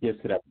 it just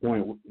gets to that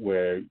point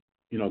where,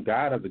 you know,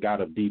 God is a God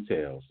of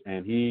details,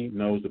 and He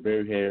knows the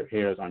very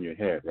hairs on your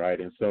head, right?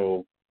 And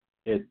so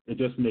it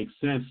just makes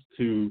sense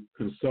to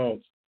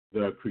consult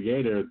the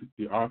Creator,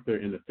 the author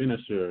and the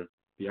finisher,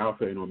 the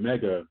Alpha and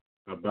Omega,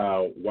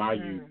 about why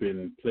you've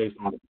been placed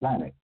on the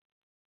planet.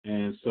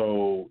 And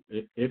so,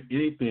 if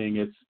anything,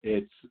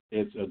 it's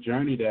a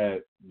journey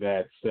that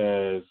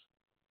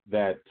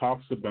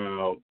talks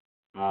about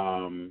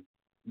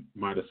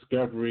my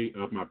discovery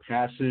of my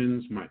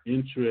passions, my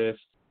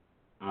interests,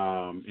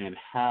 and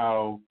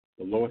how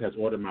the Lord has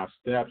ordered my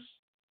steps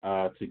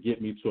to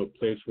get me to a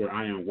place where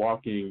I am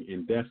walking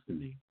in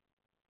destiny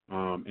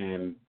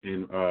and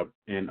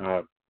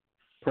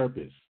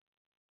purpose.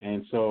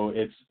 And so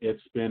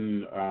it's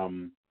been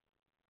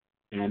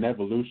an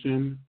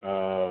evolution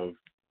of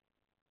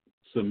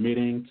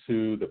submitting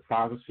to the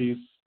prophecies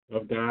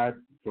of God,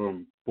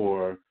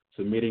 for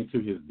submitting to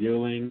His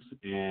dealings,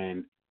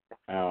 and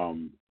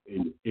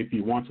if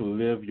you want to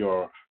live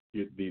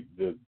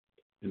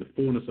in the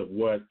fullness of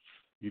what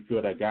you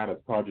feel that God has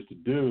called you to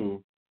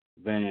do,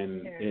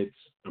 then it's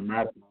a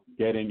matter of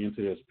getting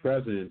into His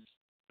presence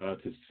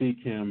to seek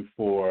Him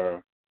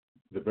for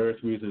the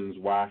various reasons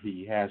why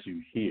he has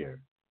you here.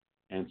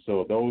 And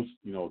so those,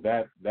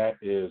 that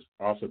is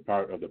also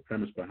part of the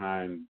premise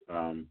behind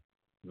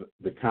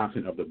the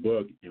content of the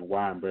book, and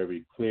why I'm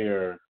very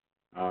clear,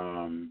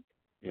 and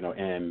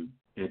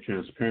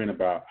transparent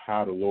about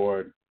how the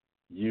Lord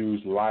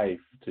used life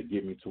to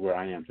get me to where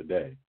I am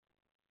today.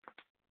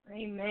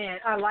 Amen.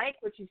 I like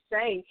what you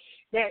say,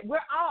 that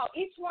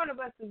each one of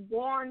us is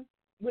born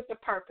with a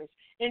purpose.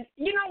 And,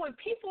 when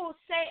people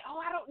say,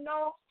 I don't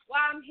know why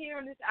I'm here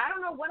on this, I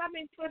don't know what I've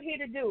been put here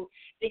to do.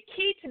 The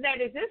key to that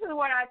is, this is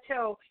what I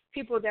tell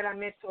people that I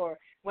mentor.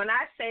 When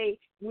I say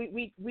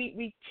we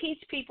teach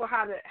people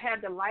how to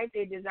have the life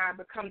they desire,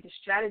 become the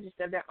strategists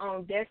of their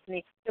own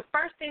destiny, the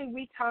first thing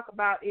we talk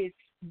about is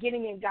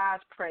getting in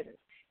God's presence,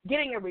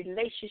 getting a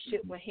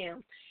relationship with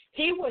him.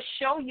 He will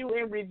show you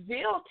and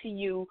reveal to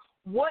you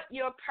what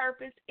your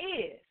purpose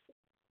is.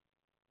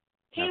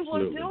 He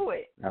Absolutely. will do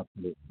it.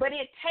 Absolutely. But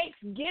it takes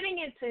getting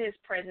into his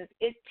presence.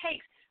 It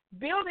takes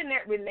building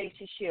that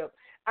relationship.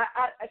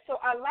 So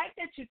I like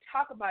that you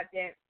talk about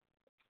that,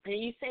 and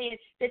you saying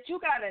that you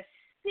got to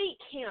seek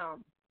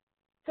him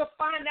to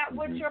find out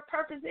what your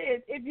purpose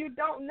is. If you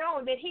don't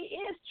know that he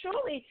is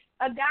truly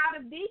a God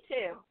of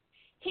detail.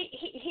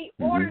 He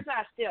orders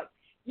our steps.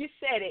 You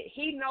said it.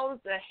 He knows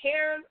the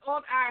hairs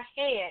on our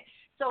head.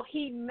 So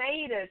he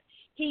made us.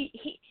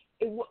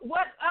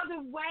 What other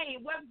way,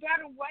 what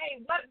better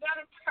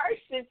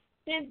person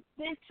than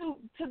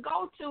to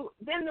go to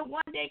than the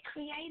one that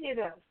created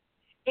us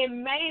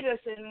and made us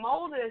and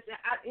molded us,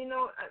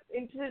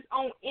 into his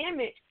own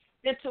image,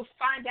 than to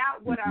find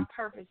out what our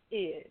purpose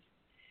is.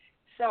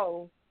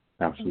 So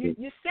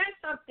you said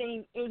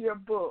something in your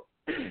book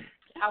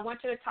I want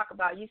you to talk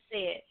about. You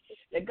said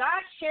that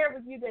God shared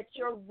with you that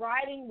your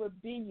writing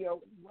would be your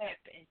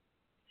weapon.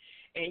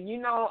 And,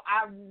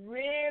 I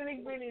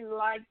really, really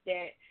like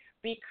that,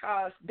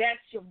 because that's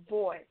your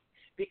voice.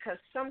 Because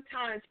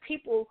sometimes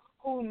people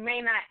who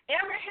may not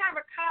ever have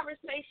a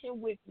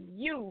conversation with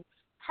you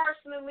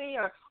personally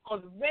or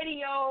on the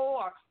radio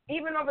or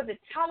even over the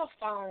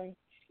telephone,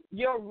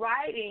 your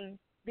writing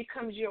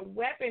becomes your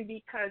weapon,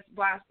 because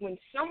when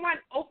someone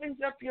opens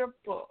up your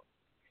book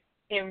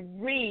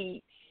and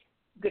reads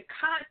the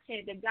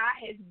content that God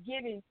has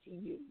given to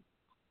you,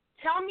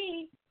 tell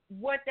me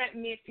what that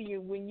meant for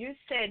you when you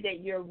said that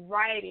your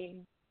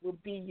writing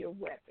would be your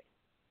weapon.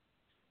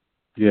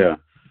 Yeah.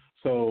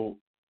 So,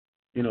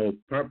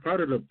 part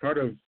of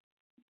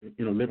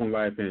living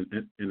life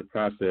in the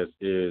process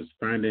is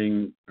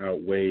finding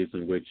out ways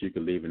in which you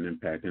can leave an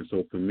impact. And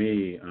so for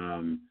me,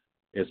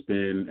 it's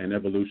been an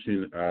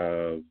evolution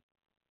of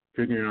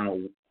figuring out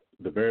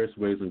the various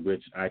ways in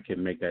which I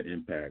can make that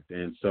impact.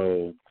 And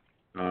so,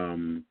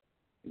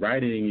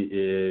 writing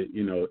is,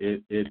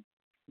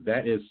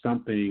 that is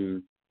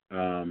something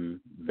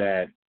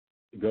that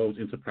goes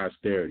into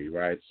posterity,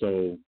 right?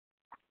 So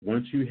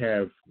once you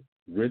have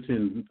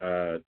written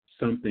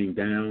something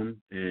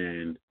down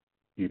and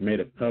you've made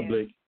it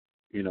public,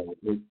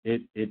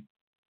 it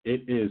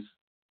is,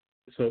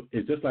 so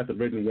it's just like the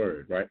written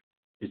word, right?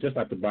 It's just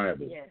like the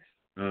Bible. Yes.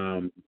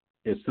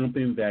 It's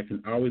something that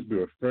can always be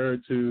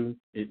referred to,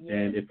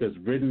 and if it's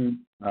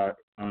written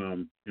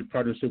in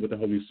partnership with the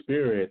Holy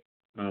Spirit,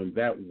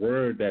 that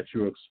word that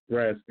you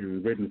express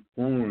in written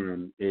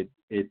form, it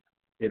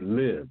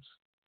lives.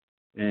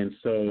 And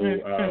so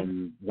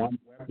one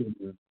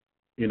weapon,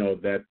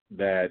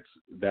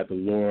 that the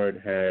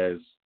Lord has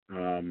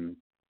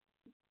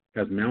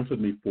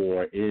mounted me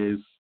for is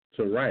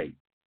to write.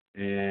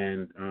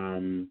 And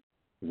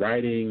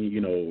writing,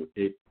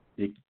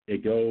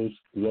 it goes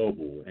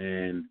global,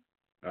 and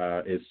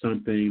it's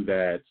something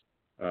that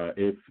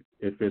if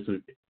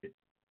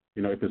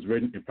it's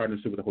written in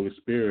partnership with the Holy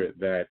Spirit,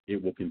 that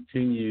it will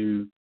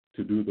continue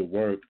to do the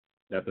work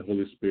that the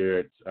Holy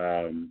Spirit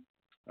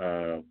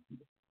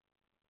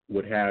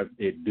would have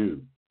it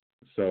do.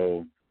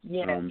 So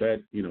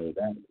that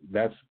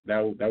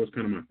was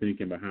kind of my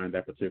thinking behind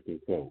that particular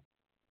quote.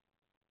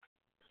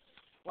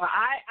 Well,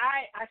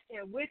 I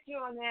stand with you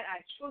on that.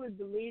 I truly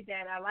believe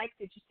that. I like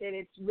that you said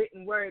it's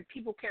written word.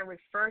 People can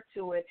refer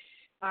to it.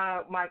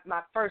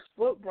 My first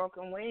book,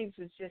 Broken Wings,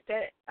 was just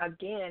that.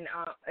 Again,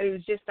 it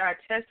was just our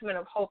testament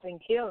of hope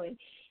and healing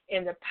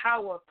and the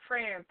power of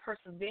prayer and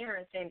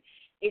perseverance. And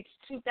it's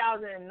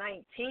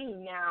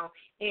 2019 now,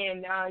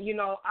 and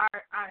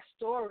our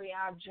story,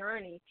 our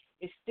journey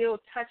is still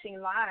touching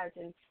lives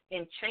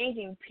and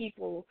changing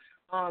people's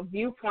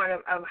viewpoint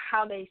of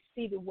how they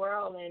see the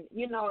world, and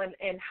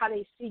and how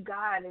they see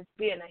God as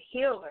being a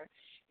healer.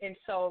 And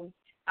so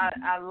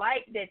I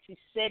like that you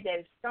said that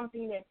it's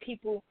something that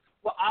people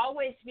will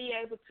always be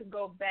able to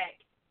go back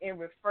and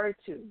refer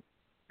to.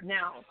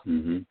 Now,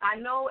 I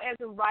know as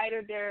a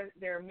writer there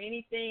are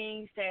many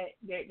things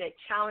that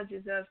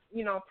challenges us,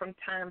 from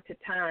time to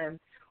time.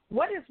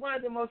 What is one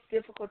of the most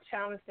difficult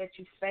challenges that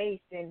you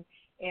faced, and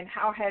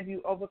how have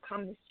you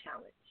overcome this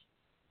challenge?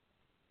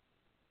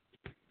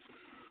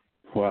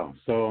 Well,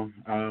 so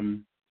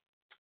I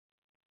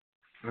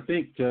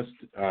think just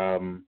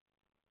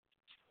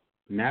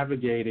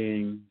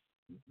navigating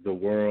the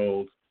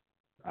world,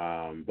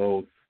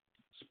 both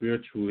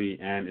spiritually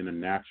and in the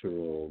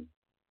natural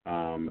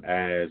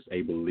as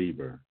a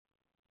believer.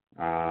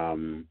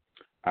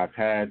 I've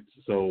had,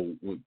 so,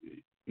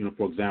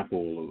 for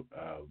example,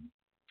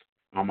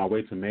 on my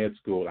way to med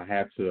school, I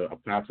had to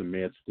apply to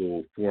med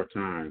school 4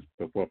 times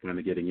before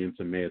finally getting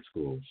into med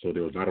school. So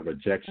there was a lot of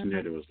rejection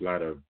there. There was a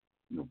lot of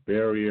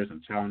barriers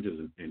and challenges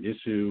and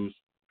issues.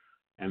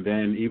 And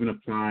then even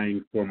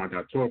applying for my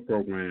doctoral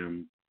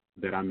program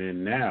that I'm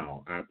in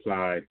now, I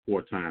applied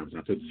 4 times.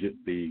 I took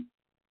the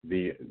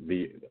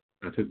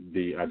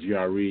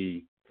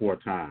GRE 4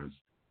 times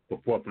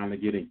before finally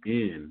getting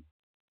in.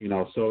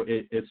 So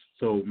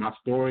so my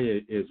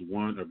story is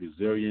one of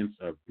resilience,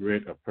 of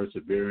grit, of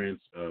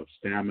perseverance, of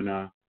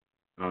stamina.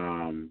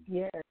 And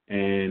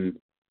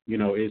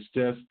it's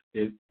just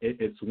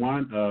it's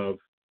one of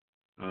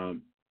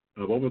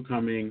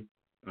overcoming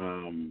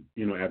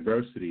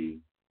adversity,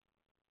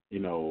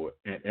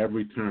 at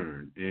every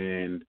turn,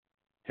 and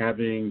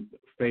having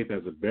faith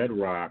as a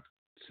bedrock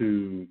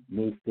to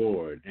move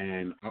forward,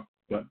 and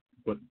but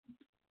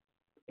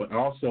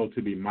also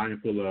to be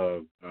mindful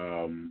of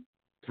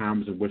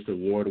times in which the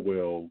Lord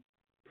will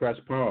press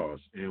pause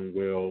and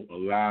will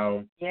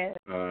allow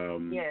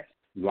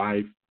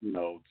life,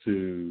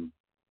 to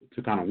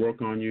kind of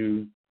work on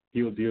you.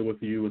 He'll deal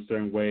with you in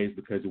certain ways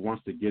because he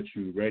wants to get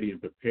you ready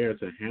and prepared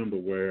to handle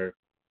where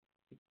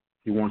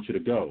he wants you to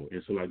go.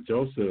 And so, like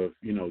Joseph,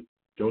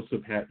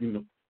 Joseph had,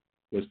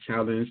 was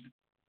challenged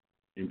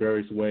in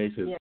various ways.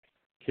 His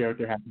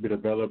character has to be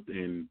developed,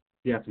 and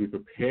he has to be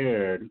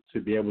prepared to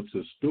be able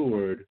to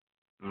steward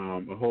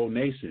a whole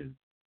nation.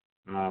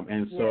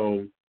 And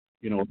so,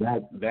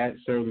 that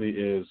certainly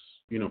is,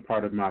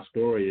 part of my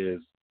story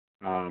is,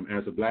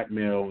 as a Black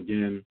male,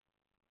 again,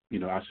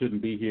 I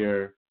shouldn't be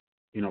here,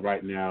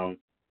 right now.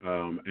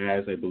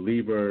 As a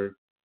believer,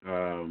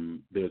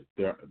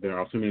 there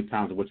are so many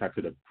times in which I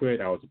could have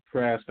quit. I was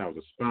depressed. I was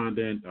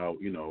despondent.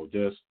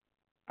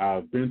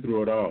 I've been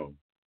through it all.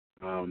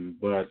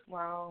 But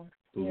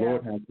the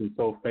Lord has been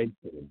so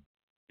faithful,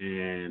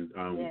 and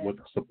with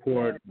the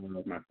support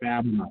of my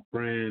family, my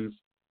friends,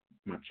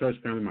 my church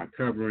family, my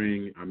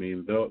covering. I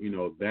mean,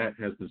 that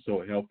has been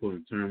so helpful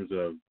in terms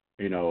of,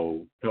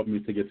 helping me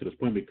to get to this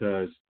point,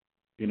 because,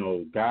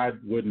 God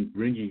wouldn't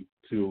bring you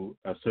to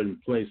a certain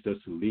place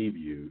just to leave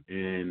you.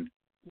 And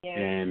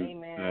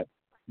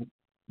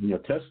your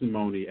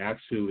testimony,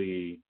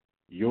 actually,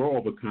 your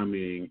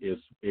overcoming is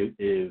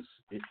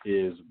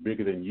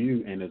bigger than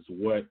you, and it's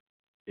what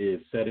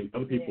is setting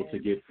other people to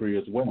get free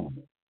as well.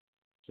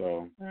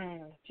 So,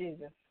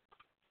 Jesus.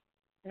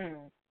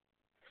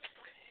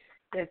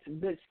 That's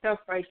good stuff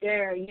right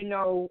there.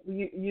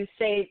 You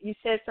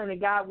said something,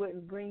 God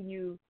wouldn't bring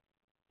you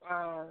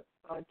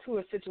to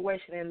a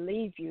situation and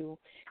leave you.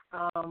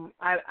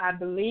 I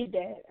believe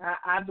that.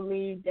 I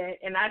believe that,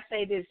 and I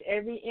say this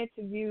every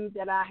interview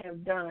that I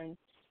have done,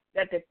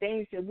 that the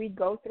things that we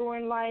go through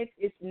in life,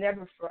 it's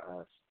never for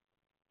us.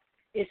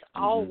 It's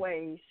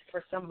always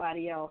for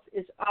somebody else.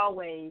 It's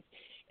always,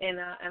 and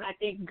I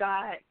think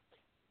God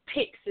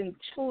picks and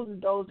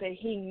chooses those that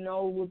He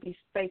knows will be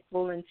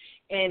faithful and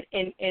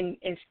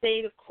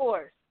stay the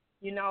course,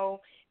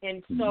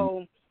 And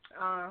so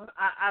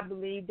I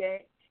believe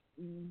that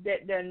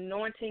the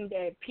anointing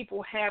that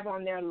people have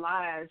on their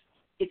lives,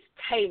 it's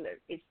tailored.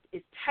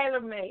 It's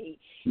tailor made,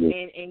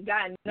 and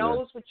God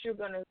knows what you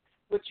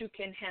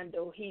can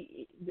handle.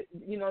 He,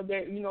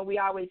 we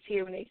always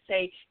hear when they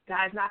say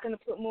God's not going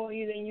to put more on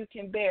you than you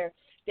can bear.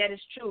 That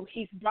is true.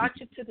 He's brought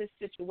you to this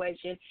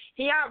situation.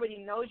 He already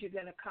knows you're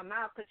going to come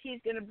out, because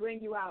He's going to bring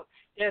you out.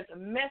 There's a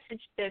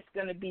message that's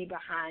going to be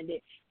behind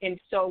it. And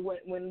so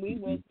when we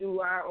went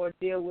through our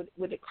ordeal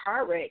with the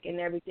car wreck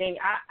and everything,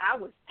 I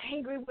was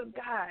angry with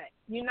God.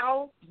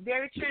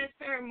 Very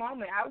transparent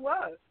moment. I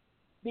was,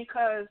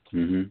 because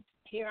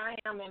here I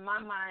am in my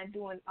mind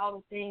doing all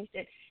the things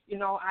that,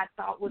 I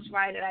thought was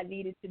right that I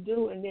needed to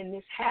do, and then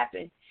this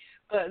happened.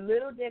 But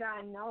little did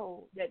I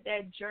know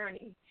that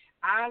journey,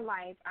 our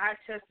life, our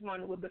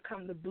testimony would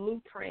become the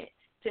blueprint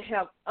to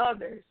help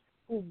others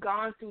who've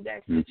gone through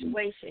that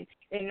situation.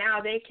 And now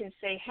they can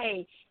say,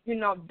 hey,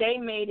 they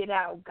made it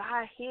out.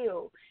 God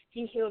healed.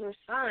 He healed her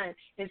son.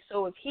 And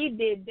so if He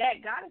did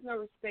that, God is no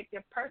respecter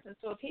of person.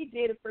 So if He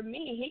did it for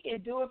me, He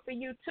can do it for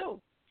you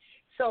too.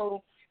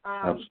 So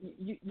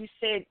you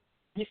said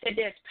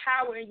there's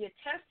power in your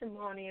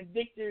testimony and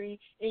victory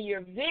in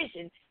your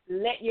vision.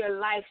 Let your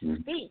life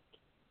speak.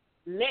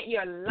 Let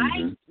your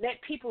life,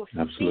 let people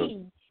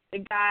see the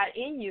God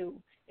in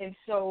you. And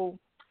so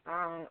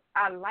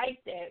I like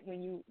that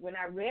when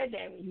I read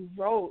that, when you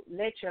wrote,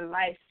 let your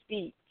life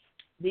speak.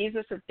 These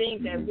are some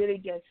things that really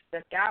just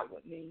stuck out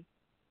with me.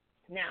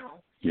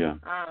 Now,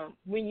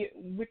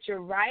 with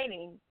your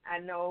writing, I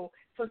know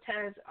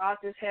sometimes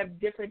authors have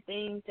different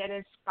things that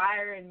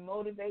inspire and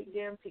motivate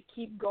them to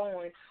keep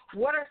going.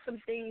 What are some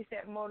things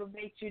that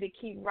motivate you to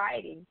keep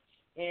writing?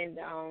 And,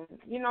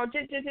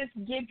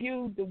 just give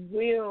you the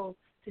will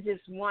to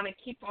just want to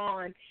keep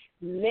on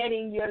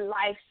letting your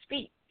life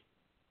speak.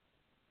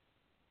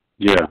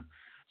 Yeah.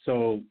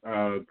 So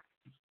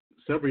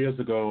several years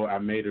ago, I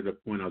made it a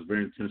point. I was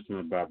very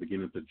intentional about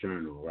beginning to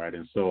journal, right?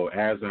 And so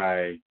as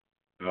I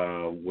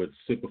would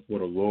sit before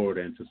the Lord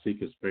and to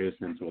seek His face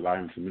and to allow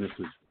Him to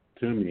minister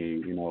to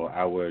me,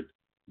 I would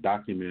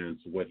document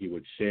what He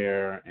would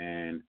share,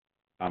 and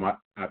I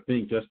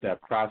think just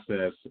that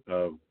process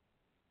of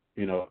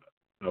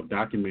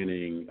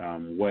documenting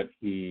what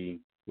He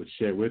would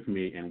share with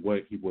me and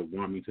what He would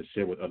want me to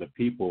share with other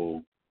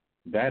people,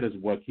 that is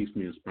what keeps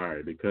me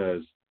inspired.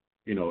 Because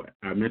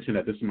I mentioned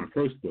that this is my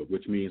first book,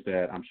 which means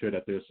that I'm sure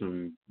that there's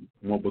some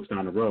more books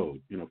down the road,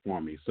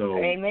 for me. So,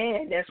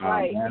 amen. That's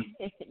right.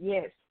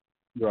 Yes.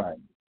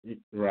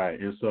 Right.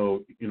 And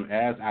so,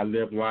 as I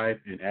live life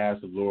and as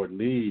the Lord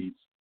leads,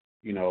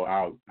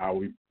 I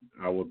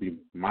will be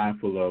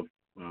mindful of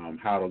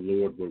how the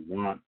Lord would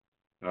want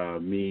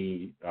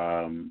me,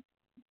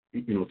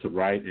 to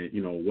write,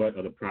 and what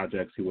other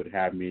projects He would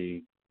have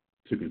me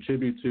to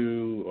contribute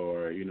to,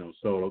 or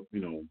so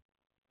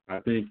I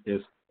think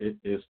it's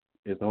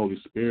the Holy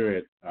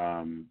Spirit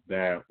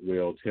that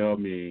will tell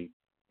me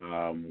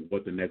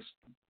what the next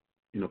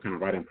kind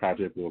of writing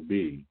project will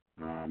be.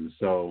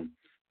 So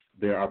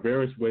there are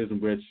various ways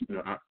in which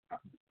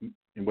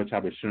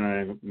I'll be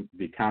sharing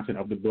the content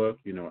of the book.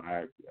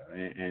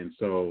 And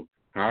so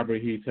however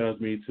He tells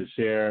me to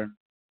share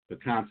the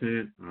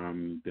content,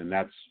 then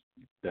that's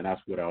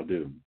what I'll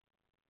do.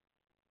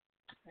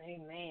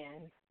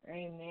 Amen.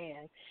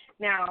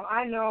 Now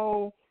I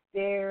know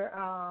there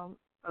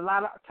a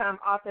lot of time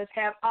authors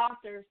have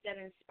authors that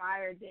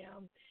inspire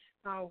them.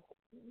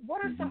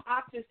 What are some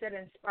authors that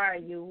inspire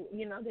you?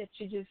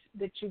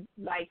 That you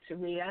like to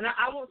read. And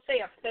I won't say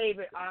a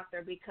favorite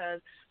author, because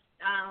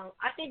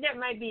I think that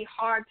might be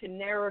hard to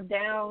narrow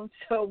down.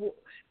 So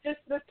just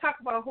let's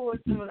talk about who are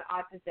some of the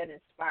authors that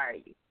inspire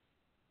you.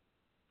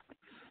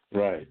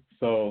 Right.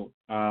 So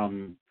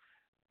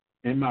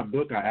in my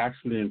book, I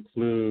actually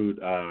include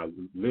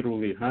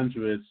literally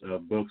hundreds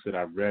of books that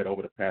I've read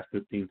over the past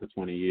 15 to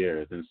 20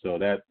 years, and so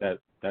that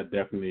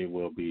definitely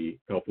will be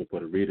helpful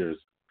for the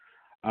readers.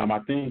 I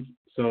think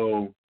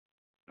so.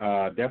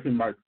 Definitely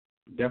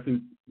Dr.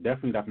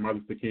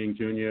 Martin Luther King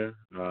Jr.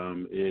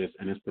 Is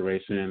an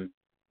inspiration.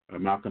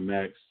 Malcolm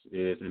X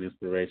is an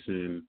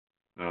inspiration.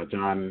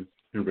 John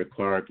Henrik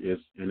Clark is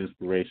an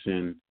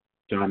inspiration.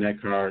 John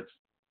Eckhart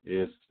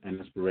is an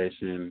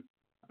inspiration.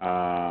 There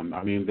are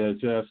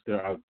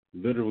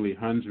literally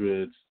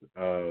hundreds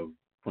of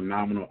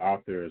phenomenal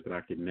authors that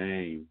I could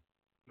name,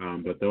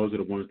 but those are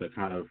the ones that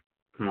kind of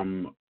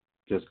come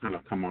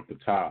off the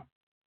top,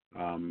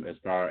 as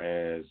far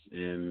as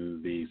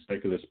in the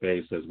secular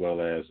space as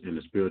well as in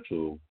the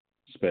spiritual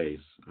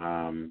space,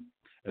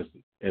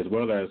 as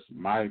well as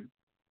my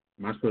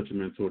spiritual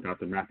mentor,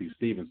 Dr. Matthew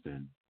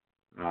Stevenson.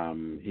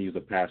 He's a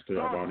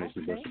pastor of All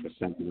Nations Worship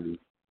Assembly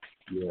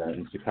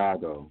in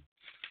Chicago.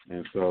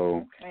 And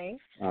so,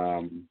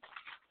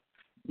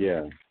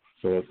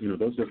 so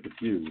those are just a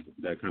few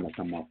that kind of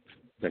come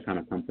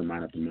to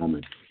mind at the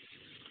moment.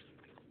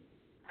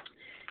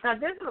 Now,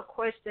 this is a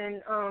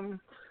question.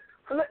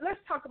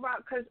 Let's talk about,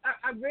 because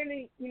I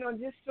really,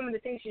 just some of the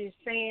things you're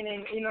saying,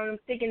 and I'm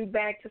thinking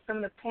back to some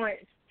of the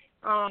points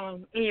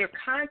in your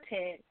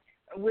content,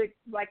 with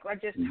like I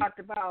just talked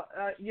about,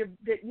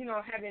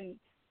 having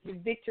the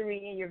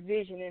victory in your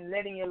vision and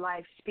letting your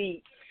life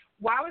speak.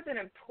 Why was it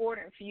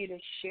important for you to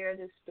share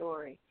this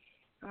story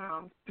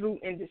through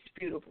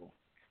Indisputable?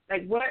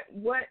 Like, why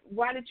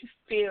did you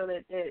feel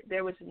that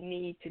there was a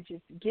need to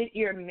just get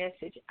your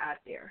message out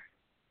there?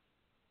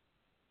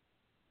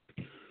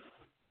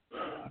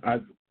 I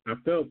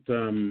felt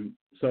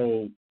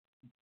so.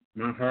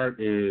 My heart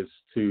is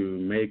to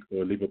make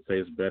or leave a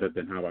place better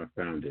than how I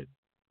found it,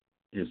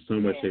 in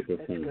some way, shape, or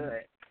form.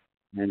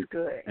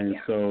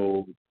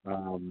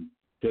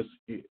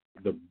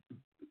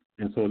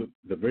 So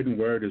the written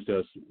word is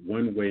just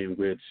one way in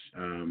which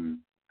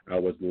I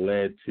was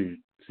led to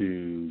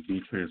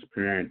be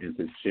transparent and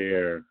to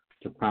share,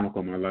 to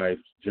chronicle my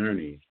life's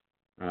journey.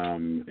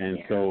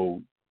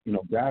 So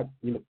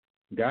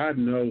God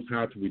knows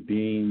how to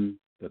redeem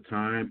the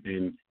time,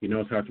 and He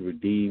knows how to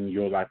redeem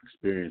your life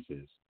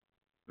experiences.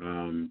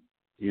 I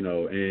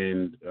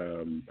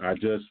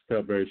just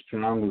felt very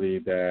strongly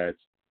that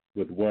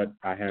with what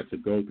I had to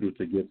go through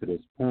to get to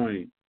this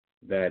point,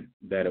 that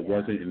it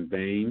wasn't in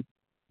vain,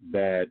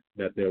 that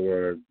there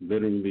were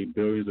literally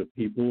billions of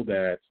people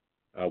that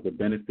would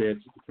benefit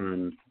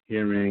from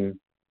hearing,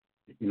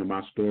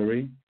 my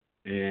story,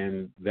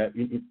 and that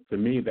to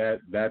me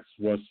that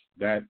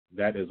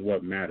is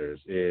what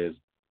matters. Is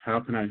how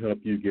can I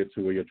help you get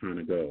to where you're trying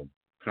to go?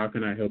 How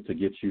can I help to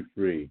get you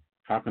free?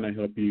 How can I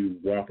help you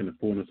walk in the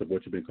fullness of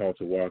what you've been called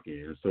to walk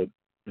in?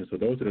 And so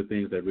those are the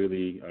things that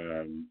really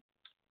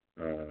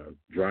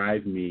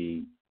drive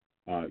me,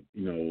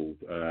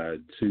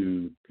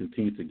 to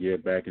continue to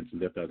give back and to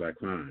lift as I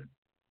climb.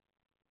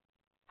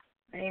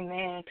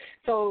 Amen.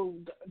 So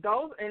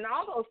all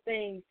those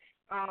things,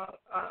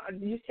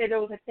 you said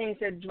those are things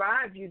that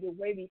drive you, the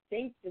way we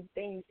think, the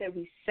things that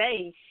we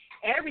say,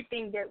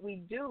 everything that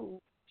we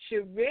do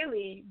should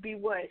really be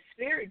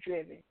spirit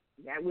driven.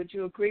 Would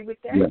you agree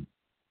with that?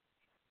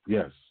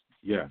 Yes.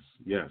 Yes.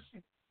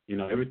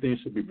 Everything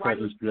should be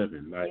presence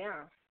driven. Like,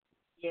 yeah.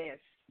 Yes.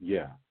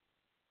 yeah.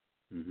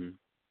 Mhm.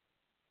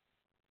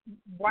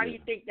 Why do you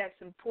think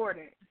that's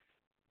important?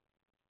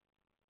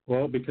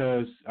 Well,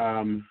 because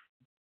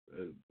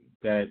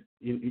that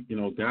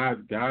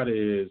God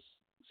is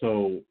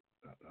so.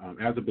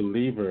 As a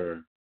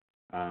believer,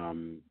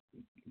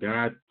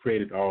 God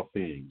created all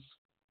things,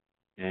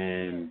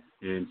 and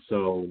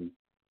so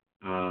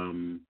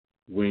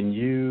when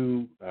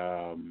you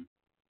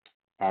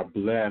are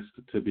blessed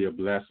to be a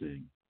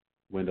blessing,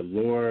 when the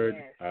Lord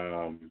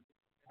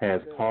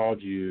has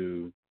called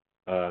you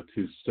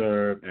to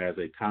serve as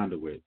a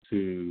conduit,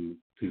 to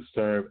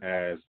serve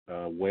as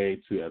a way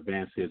to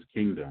advance His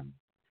kingdom,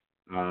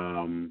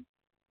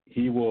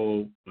 He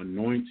will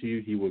anoint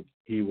you. He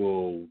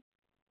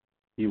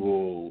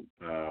will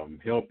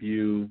help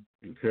you,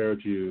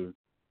 encourage you.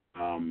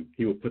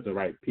 He will put the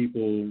right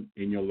people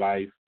in your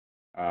life.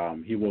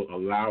 He will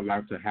allow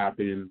life to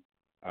happen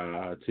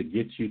to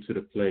get you to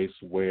the place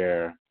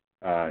where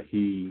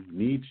He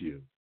needs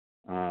you.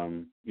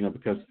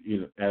 Because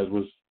as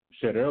was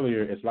said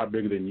earlier, it's a lot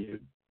bigger than you.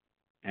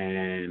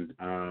 And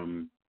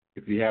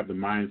if you have the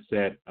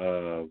mindset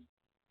of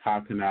how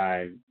can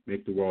I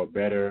make the world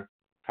better,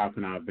 how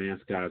can I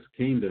advance God's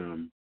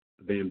kingdom,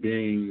 then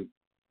being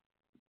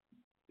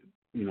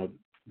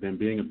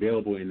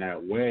available in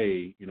that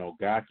way,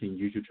 God can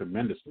use you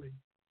tremendously.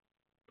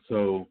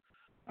 So,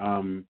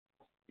 I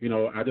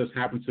just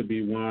happen to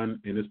be one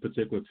in this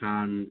particular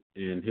time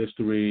in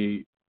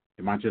history,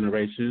 in my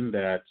generation,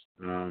 that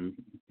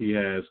He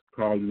has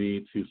called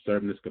me to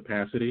serve in this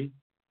capacity.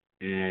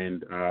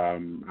 And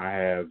I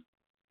have,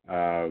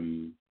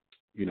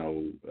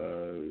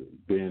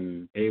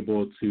 been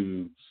able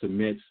to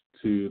submit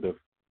to the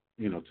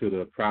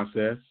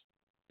process,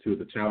 to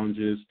the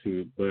challenges,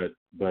 but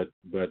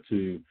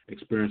to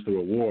experience the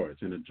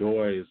rewards and the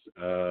joys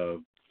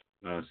of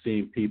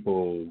seeing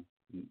people,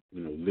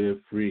 live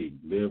free,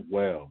 live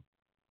well,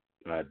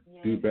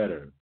 do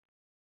better.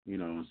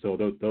 So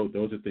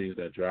those are things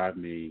that drive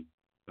me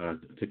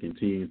to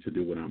continue to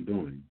do what I'm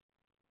doing.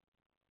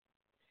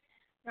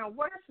 Now,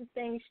 what are some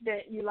things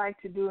that you like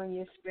to do in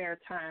your spare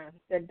time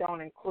that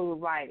don't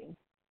include writing?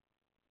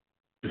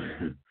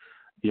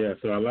 Yeah,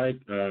 so I like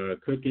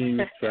cooking,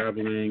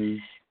 traveling.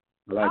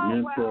 I like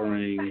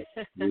mentoring.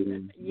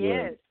 Wow.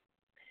 Yes.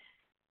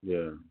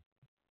 Yeah.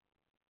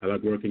 I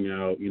like working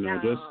out.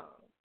 Just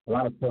a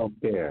lot of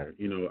self-care.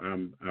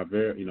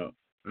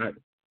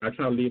 I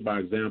try to lead by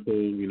example.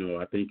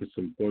 I think it's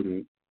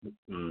important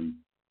when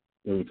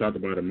we talk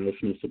about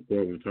emotional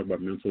support, when we talk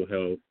about mental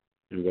health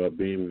and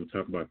well-being, when we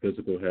talk about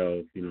physical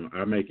health.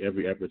 I make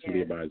every effort to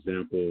lead by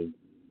example.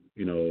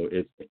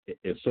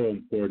 It's so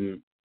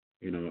important.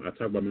 I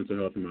talk about mental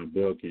health in my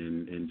book,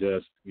 and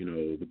just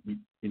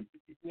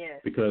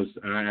because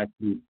I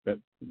actually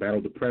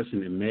battled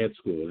depression in med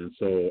school, and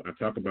so I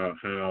talk about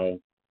how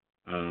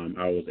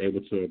I was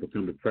able to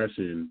overcome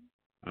depression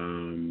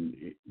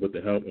with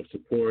the help of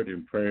support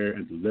and prayer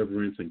and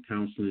deliverance and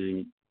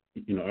counseling.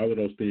 All of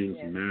those things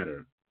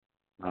matter.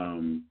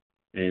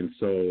 And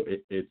so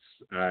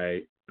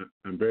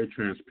I'm very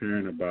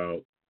transparent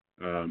about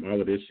all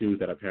of the issues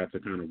that I've had to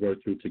kind of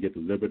work through to get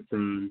delivered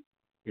from,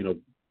 to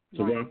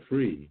walk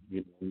free.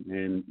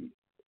 And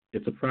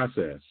it's a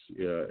process.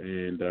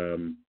 And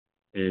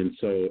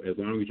so as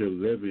long as you're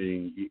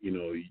living,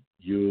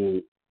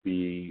 you'll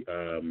be,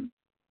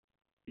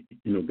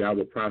 God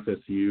will process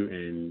you,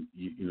 and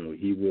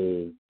He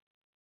will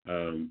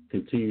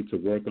continue to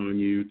work on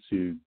you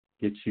to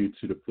get you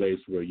to the place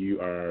where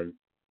you are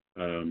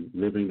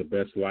living the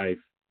best life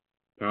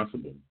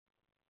possible.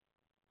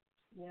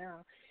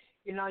 Yeah.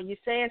 You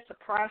say it's a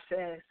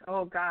process.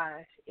 Oh,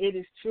 gosh, it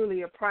is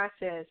truly a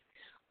process.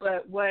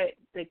 But what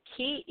the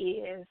key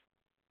is,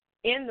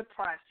 in the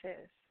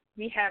process,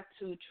 we have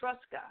to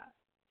trust God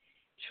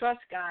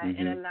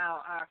and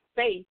allow our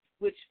faith,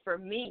 which for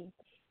me,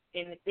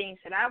 in the things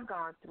that I've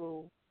gone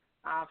through,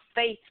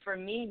 faith for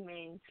me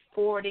means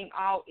forwarding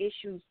all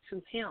issues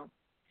to Him.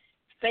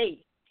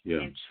 Faith.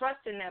 Yeah. And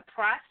trusting that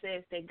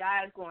process that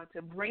God is going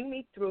to bring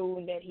me through,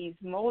 and that He's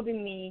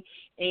molding me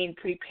and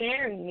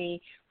preparing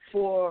me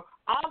for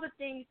all the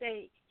things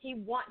that He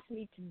wants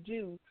me to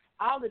do,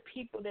 all the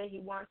people that He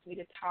wants me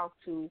to talk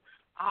to,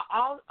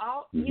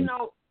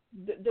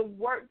 the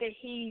work that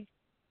He's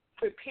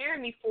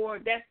preparing me for.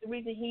 That's the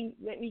reason He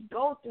let me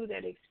go through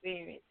that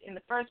experience in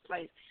the first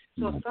place.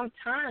 So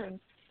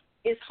sometimes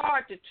it's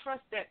hard to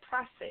trust that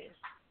process.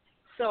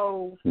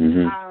 So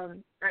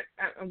I'm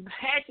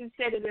glad you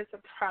said it is a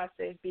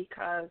process,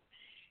 because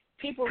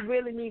people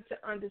really need to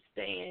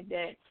understand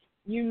that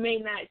you may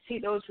not see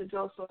those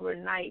results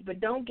overnight, but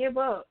don't give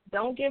up.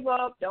 Don't give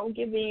up. Don't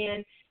give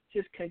in.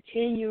 Just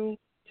continue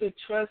to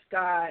trust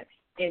God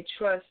and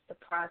trust the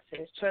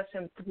process. Trust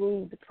Him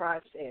through the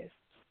process.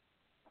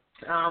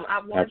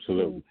 I want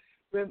to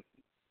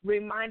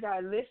remind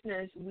our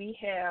listeners we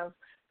have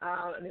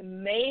an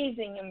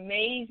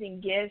amazing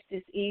guest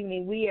this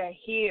evening. We are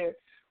here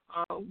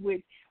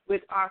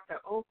with author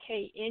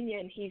Okey Enyia,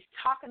 and he's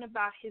talking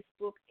about his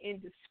book,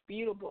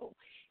 Indisputable.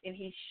 and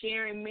he's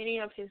sharing many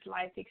of his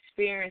life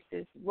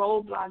experiences,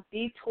 roadblocks,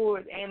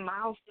 detours, and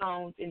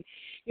milestones, and,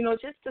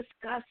 just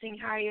discussing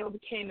how he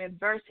overcame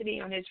adversity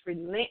on his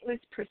relentless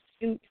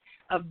pursuit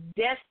of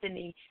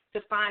destiny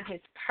to find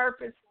his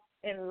purpose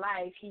in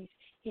life. He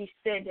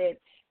said that,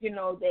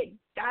 that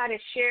God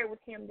has shared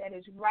with him that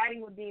his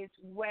writing would be his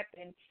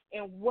weapon,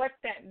 and what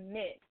that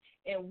meant,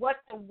 and what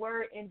the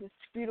word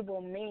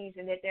indisputable means,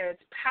 and that there is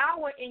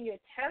power in your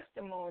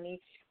testimony,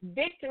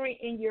 victory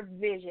in your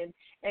vision,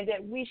 and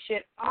that we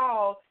should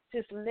all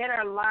just let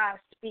our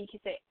lives speak. He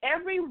said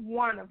every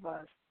one of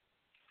us,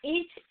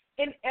 each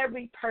and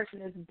every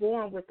person is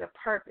born with a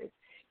purpose,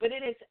 but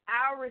it is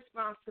our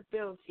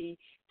responsibility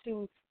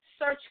to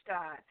search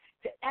God,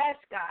 to ask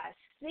God,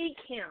 seek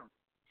him,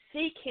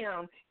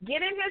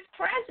 get in his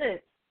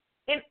presence,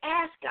 and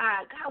ask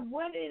God,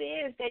 what it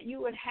is that you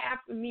would have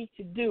for me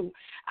to do.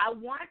 I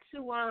want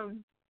to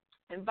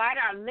invite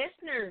our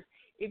listeners,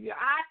 if you're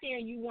out there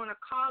and you want to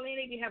call in,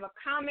 if you have a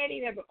comment, if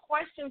you have a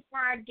question for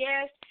our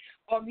guest,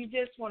 or if you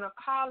just want to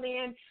call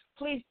in,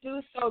 please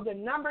do so. The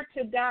number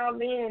to dial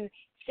in,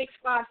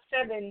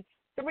 657-383-0898.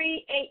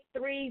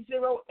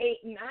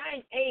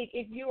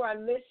 If you are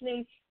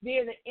listening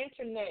via the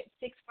internet,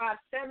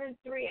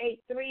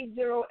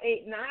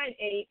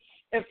 657-383-0898.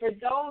 And for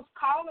those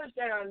callers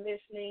that are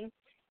listening,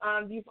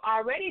 you've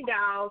already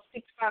dialed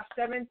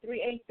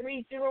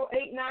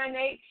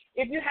 657-383-0898.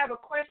 If you have a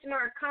question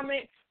or a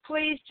comment,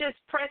 please just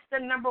press the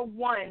number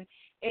 1,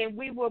 and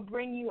we will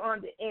bring you on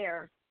the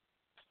air.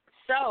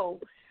 So,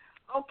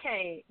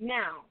 okay,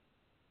 now,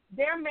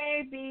 there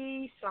may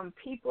be some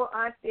people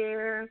out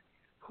there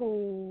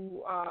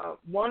who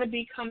want to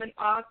become an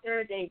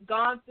author. They've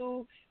gone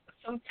through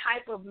some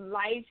type of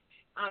life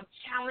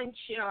challenge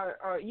or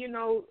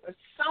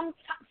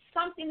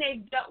something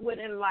they've dealt with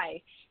in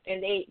life,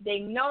 and they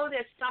know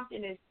that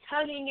something is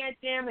tugging at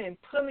them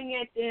and pulling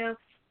at them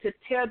to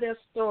tell their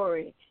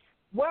story.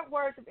 What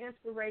words of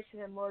inspiration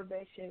and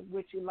motivation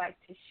would you like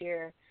to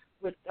share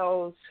with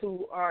those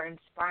who are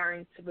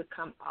inspiring to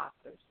become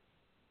authors?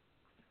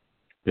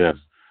 Yes.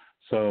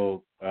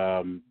 So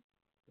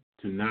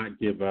to not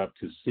give up,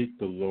 to seek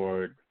the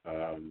Lord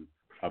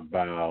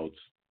about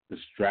the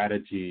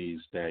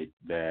strategies that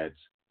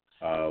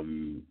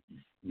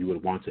you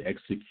would want to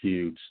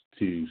execute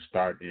to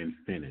start and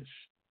finish.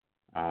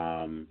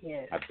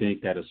 Yes. I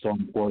think that it's so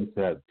important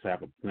to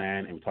have a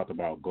plan, and we talked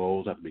about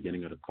goals at the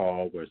beginning of the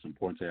call, where it's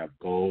important to have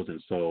goals.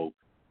 And so,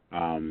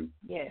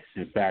 yes.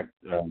 In fact,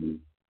 the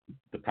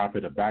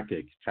prophet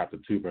Habakkuk, chapter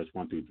 2, verse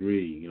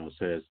 1-3,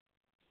 says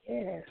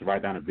to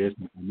write down a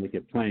vision and make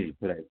it plain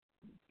so that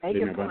they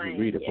may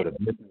read it for the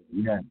vision.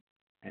 Yeah.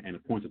 And the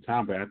point of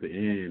time, but at the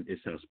end it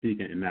shall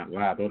speak and not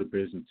lie. Though the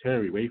vision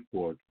tarry, wait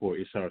for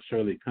it shall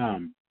surely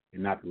come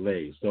and not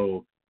delay.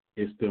 So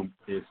it's the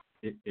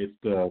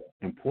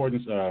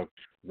importance of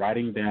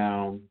writing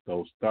down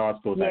those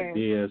thoughts, those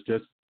ideas.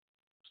 Just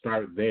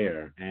start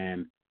there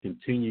and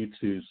continue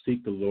to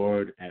seek the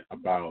Lord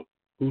about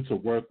who to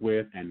work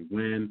with and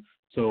when.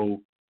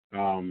 So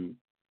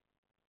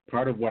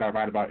part of what I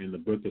write about in the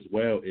book as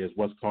well is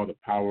what's called the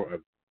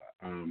power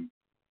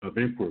of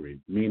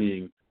inquiry,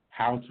 meaning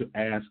how to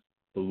ask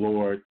the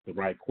Lord the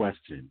right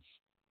questions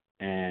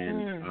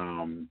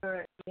and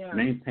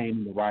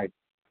maintaining the right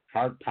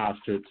heart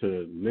posture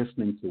to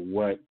listening to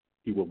what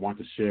he would want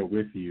to share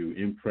with you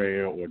in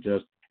prayer or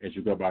just as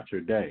you go about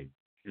your day.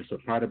 And so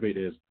part of it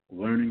is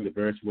learning the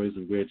various ways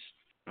in which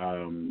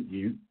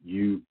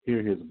you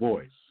hear his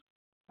voice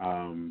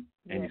and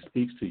he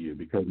speaks to you,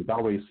 because he's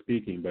always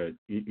speaking, but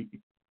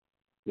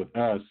with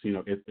us,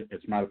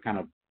 it's my kind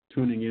of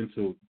tuning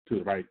into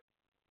the right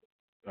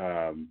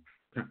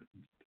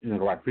the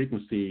right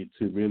frequency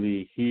to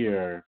really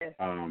hear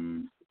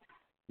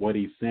what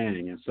he's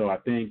saying. And so I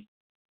think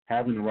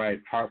having the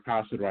right heart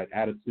posture, the right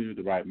attitude,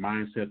 the right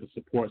mindset, the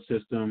support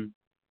system,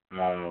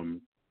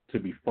 to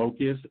be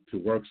focused, to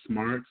work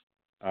smart,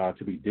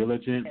 to be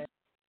diligent,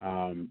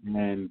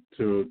 and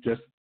to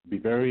just be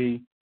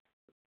very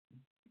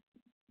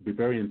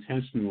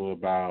intentional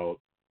about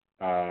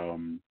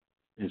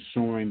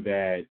ensuring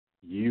that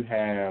you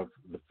have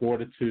the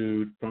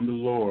fortitude from the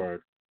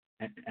Lord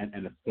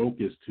and the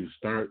focus to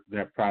start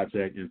that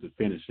project and to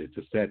finish it,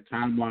 to set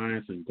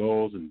timelines and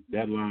goals and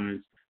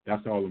deadlines.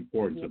 That's all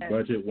important. To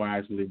budget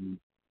wisely,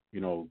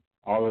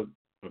 all of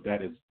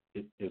that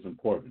is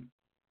important.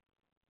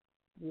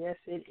 Yes,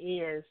 it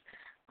is.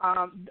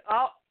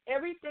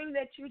 Everything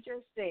that you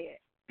just said,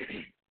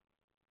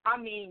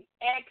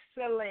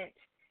 excellent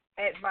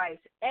advice,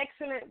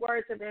 excellent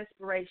words of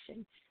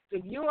inspiration.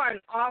 If you are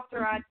an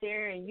author out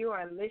there and you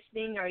are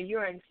listening, or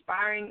you're an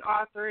inspiring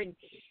author, and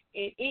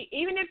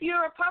even if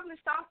you're a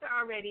published author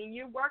already and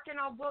you're working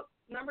on book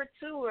number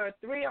 2 or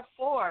 3 or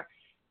 4,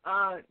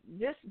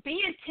 just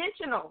be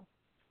intentional.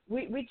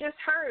 We just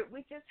heard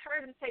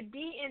him say,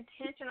 be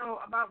intentional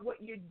about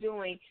what you're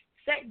doing.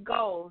 Set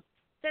goals.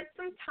 Set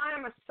some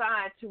time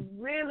aside to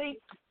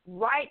really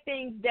write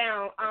things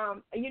down.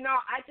 I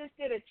just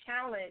did a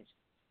challenge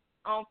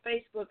on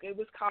Facebook. It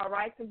was called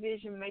Write the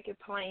Vision, Make It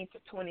Plain for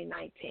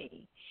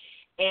 2019.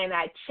 And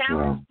I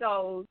challenged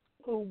those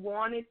who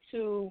wanted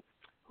to,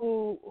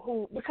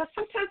 who because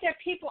sometimes there are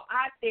people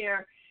out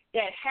there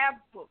that have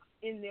books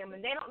in them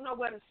and they don't know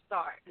where to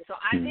start. So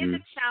I did the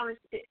challenge.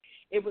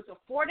 It was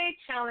a 4-day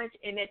challenge,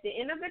 and at the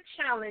end of the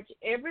challenge,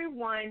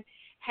 everyone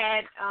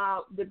had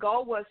the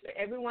goal was for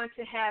everyone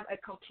to have a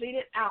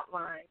completed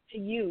outline to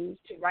use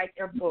to write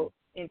their book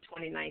in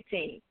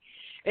 2019.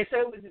 And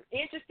so it was an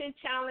interesting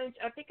challenge.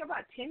 I think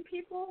about 10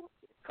 people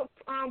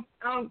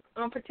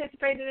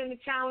participated in the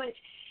challenge.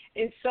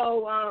 And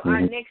so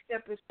our next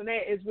step is from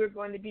there is we're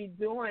going to be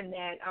doing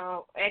that,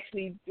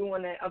 actually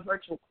doing a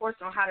virtual course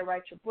on how to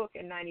write your book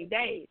in 90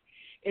 days.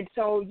 And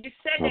so you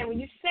said that. When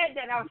you said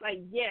that, I was like,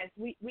 yes,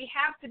 we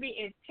have to be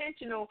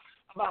intentional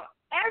about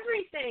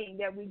everything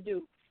that we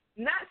do,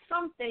 not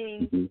some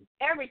things,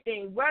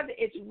 everything, whether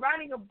it's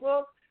writing a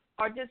book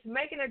or just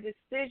making a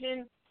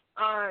decision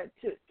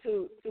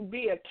to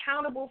be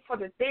accountable for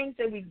the things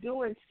that we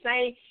do and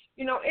say.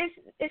 You know,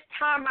 it's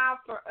time out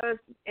for us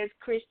as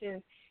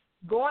Christians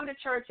going to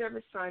church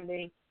every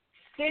Sunday,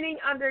 sitting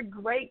under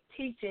great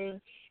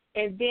teaching,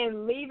 and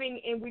then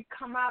leaving, and we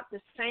come out the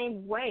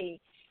same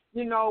way.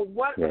 You know,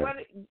 what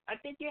I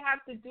think you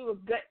have to do a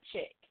gut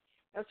check.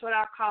 That's what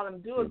I call them.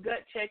 Do a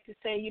gut check to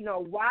say, you know,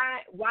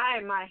 why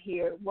am I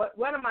here? What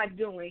am I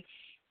doing?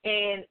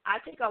 And I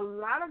think a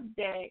lot of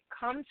that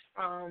comes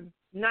from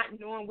not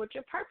knowing what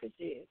your purpose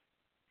is.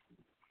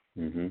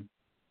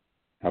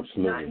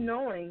 Absolutely. Not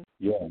knowing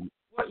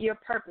what your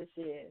purpose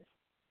is.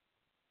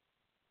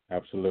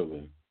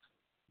 Absolutely.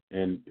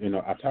 And, you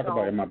know, I talk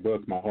about in my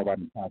book, my whole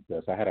writing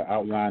process. I had an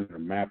outline and a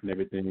map and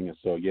everything. And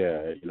so,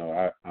 you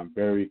know, I'm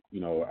very, you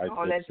know.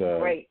 That's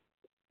great.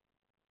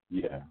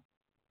 Yeah.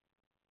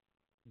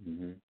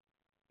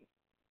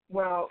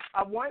 Well,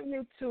 I want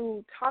you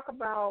to talk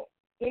about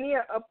any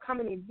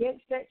upcoming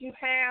events that you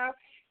have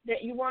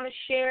that you want to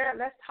share.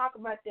 Let's talk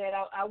about that.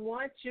 I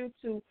want you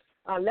to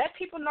let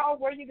people know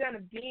where you're going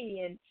to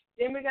be, and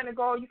then we're going to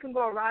go, you can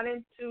go right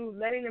into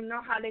letting them know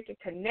how they can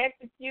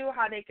connect with you,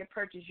 how they can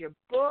purchase your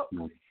book,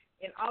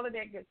 and all of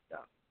that good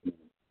stuff.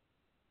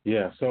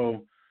 Yeah,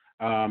 so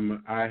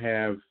I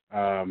have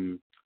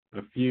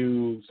a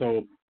few,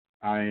 so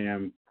I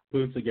am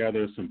putting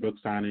together some book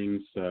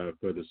signings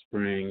for the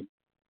spring.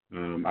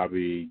 I'll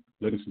be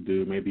looking to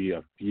do maybe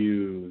a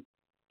few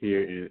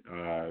here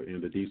in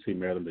the D.C.,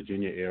 Maryland,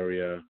 Virginia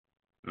area,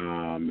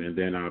 and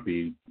then I'll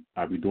be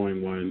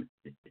doing one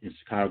in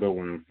Chicago,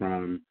 where I'm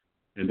from.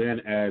 And then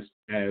as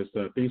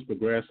things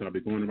progress, I'll be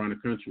going around the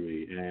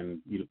country.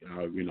 And you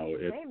know,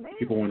 if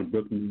people want to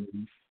book me,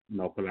 you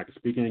know, for like a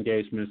speaking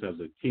engagements as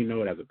a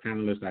keynote, as a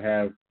panelist, I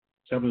have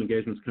several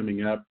engagements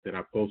coming up that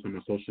I post on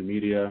my social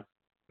media.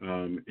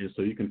 And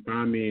so you can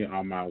find me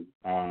on my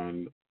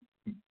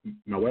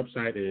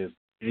website is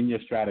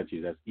Enyia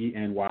Strategies. That's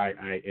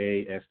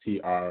ENYIA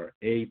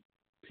STRATEGIES.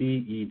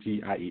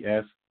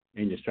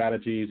 Enyia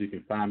Strategies. You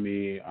can find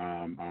me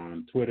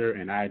on Twitter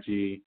and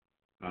IG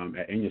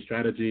at Enyia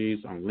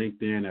Strategies, on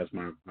LinkedIn as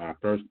my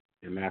first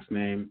and last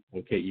name,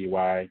 Okey,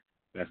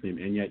 last name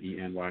Enyia,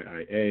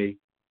 ENYIA.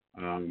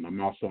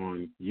 I'm also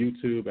on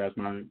YouTube as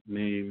my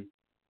name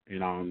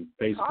and on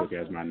Facebook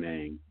as my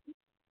name.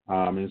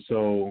 And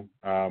so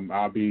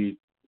I'll be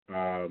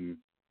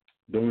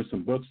doing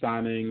some book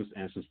signings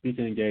and some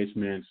speaking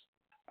engagements.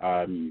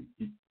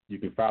 You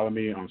can follow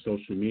me on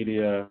social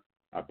media.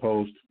 I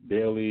post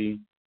daily,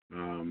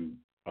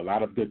 a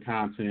lot of good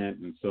content,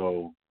 and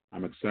so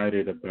I'm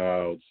excited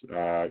about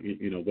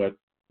you know, what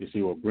this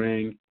year will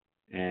bring.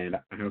 And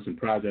I have some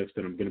projects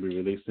that I'm going to be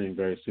releasing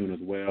very soon as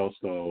well.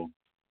 So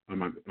on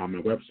my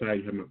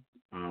website, you have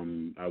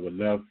I would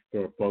love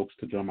for folks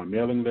to join my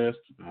mailing list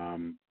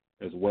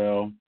as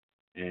well.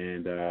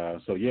 And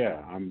so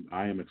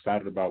I am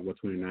excited about what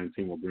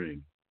 2019 will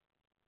bring.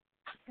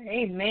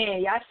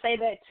 Amen. Y'all say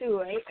that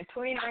too.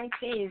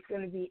 2019 is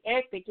going to be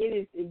epic. It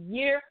is the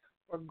year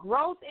for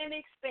growth and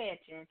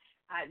expansion.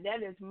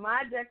 That is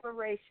my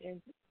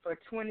declaration for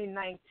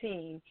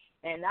 2019,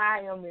 and I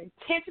am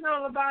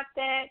intentional about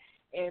that.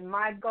 And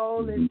my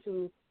goal is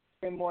to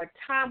spend more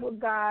time with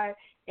God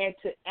and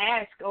to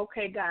ask,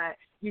 okay, God,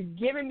 you've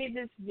given me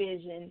this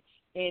vision,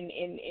 and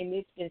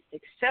it's been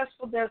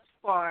successful thus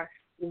far.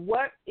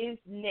 What is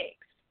next?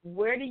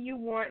 Where do you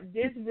want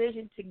this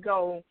vision to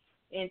go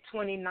in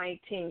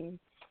 2019?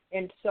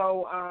 And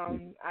so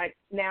I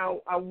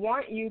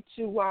want you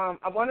to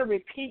I want to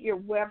repeat your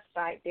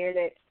website there.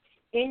 That's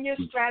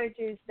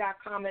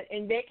EnyiaStrategies.com,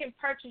 and they can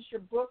purchase your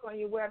book on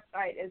your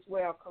website as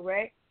well,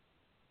 correct?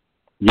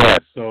 Yes,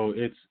 so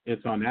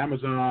it's on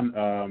Amazon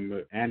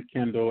and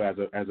Kindle as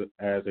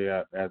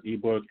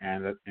ebook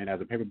and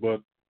as a paper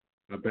book,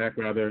 back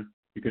rather.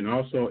 You can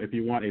also, if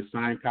you want a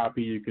signed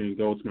copy, you can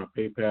go to my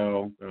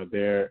PayPal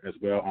there as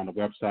well on the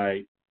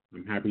website.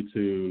 I'm happy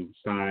to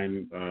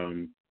sign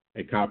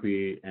a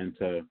copy and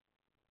to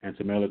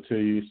mail it to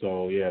you.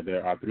 So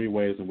there are 3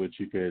 ways in which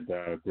you could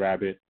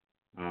grab it.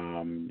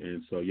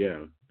 And so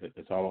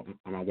it's all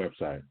on my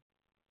website.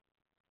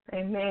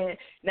 Amen.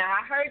 Now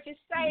I heard you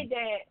say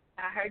that.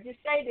 I heard you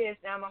say this.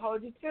 Now I'm gonna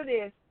hold you to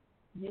this.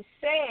 You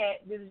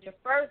said this is your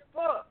first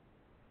book,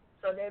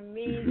 So that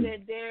means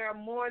that there are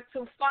more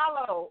to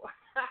follow.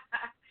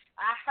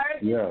 I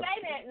heard you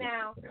say that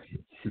now.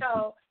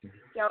 So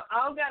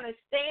I'm going to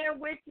stand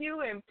with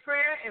you in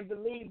prayer and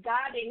believe,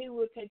 God, that he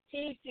will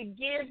continue to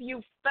give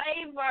you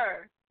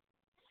favor.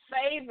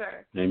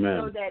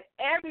 Amen. So that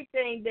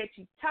everything that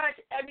you touch,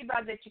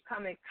 everybody that you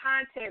come in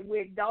contact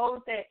with, those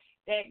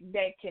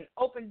that can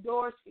open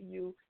doors for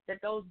you, that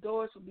those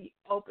doors will be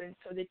open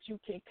so that you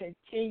can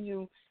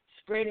continue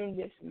spreading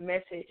this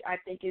message. I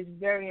think it's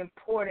very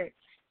important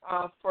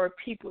for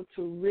people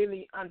to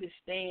really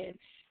understand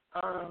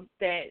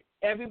that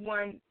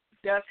everyone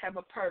does have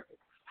a purpose,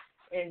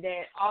 and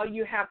that all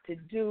you have to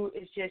do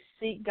is just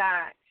seek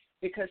God,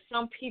 because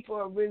some people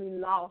are really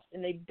lost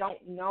and they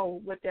don't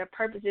know what their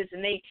purpose is,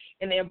 and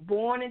they're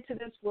born into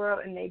this world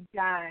and they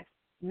die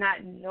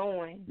not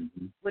knowing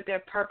what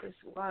their purpose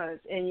was.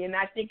 And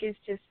I think it's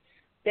just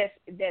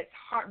that's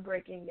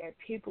heartbreaking that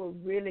people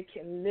really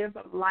can live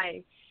a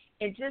life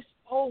and just,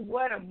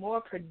 what a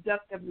more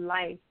productive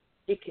life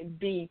it can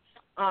be.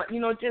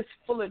 Just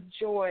full of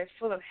joy,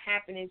 full of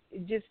happiness,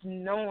 just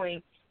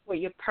knowing what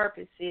your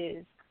purpose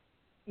is,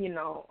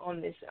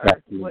 on this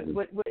earth.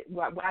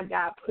 Why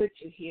God put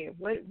you here.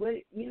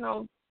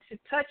 To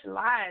touch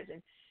lives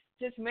and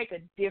just make a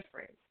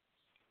difference.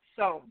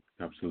 So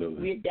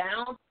absolutely.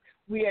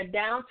 We are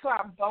down to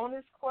our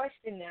bonus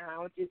question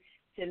now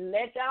to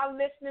let our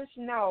listeners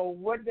know,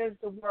 what does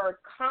the word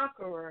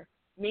conqueror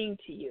mean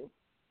to you?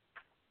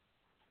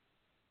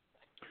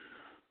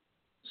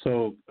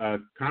 So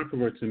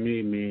conqueror to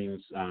me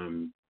means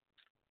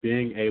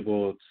being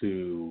able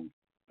to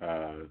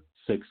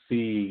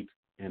succeed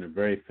in the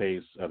very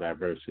face of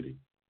adversity.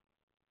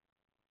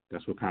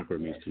 That's what conqueror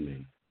means to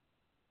me.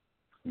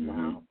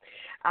 Wow.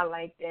 I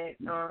like that.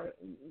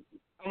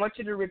 I want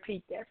you to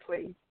repeat that,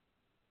 please.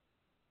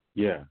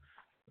 Yeah.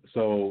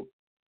 So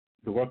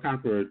the word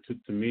conqueror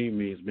to me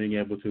means being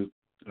able to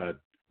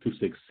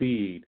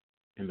succeed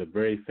in the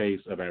very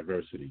face of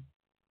adversity.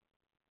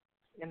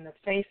 In the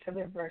face of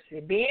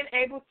adversity. Being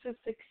able to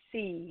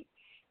succeed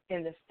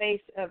in the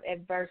face of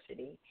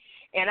adversity.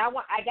 And I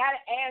got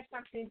to add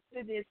something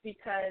to this,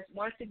 because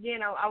once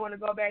again, I want to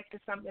go back to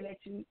something that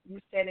you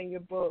said in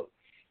your book.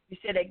 You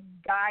said that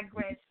God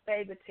grants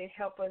favor to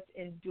help us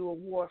endure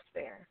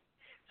warfare.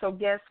 So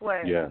guess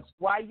what? Yes.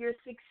 While you're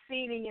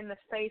succeeding in the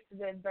face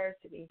of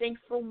adversity, think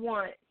for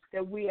once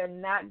that we are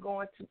not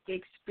going to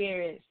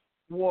experience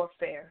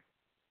warfare.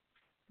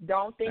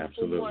 Don't think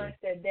Absolutely. for once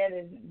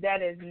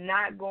that is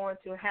not going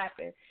to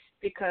happen,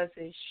 because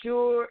as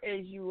sure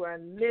as you are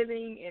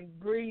living and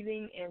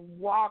breathing and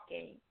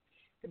walking,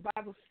 the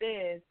Bible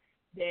says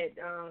that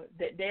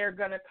they're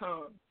going to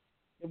come.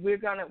 We're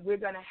gonna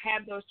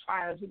have those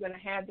trials. We're gonna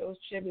have those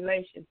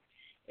tribulations,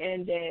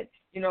 and that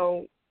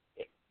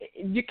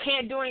you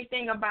can't do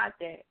anything about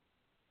that.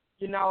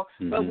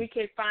 But we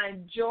can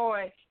find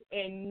joy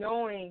in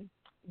knowing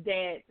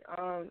that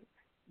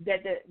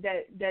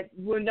that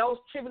when those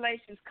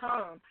tribulations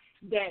come,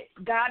 that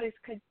God is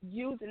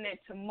using that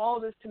to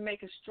mold us, to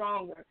make us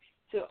stronger,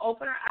 to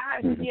open our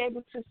eyes, to be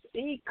able to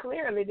see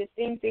clearly the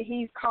things that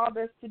He's called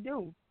us to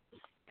do.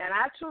 And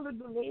I truly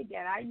believe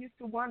that. I used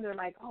to wonder,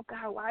 like, oh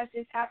God, why is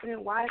this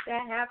happening? Why is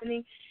that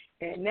happening?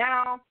 And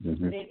now,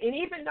 and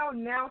even though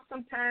now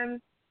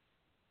sometimes,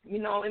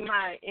 in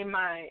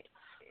my,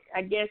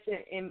 I guess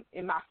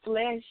in my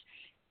flesh,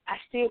 I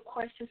still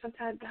question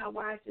sometimes, God,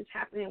 why is this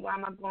happening? Why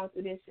am I going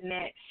through this and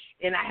that?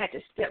 And I had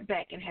to step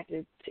back and had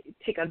to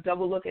take a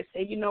double look and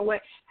say, you know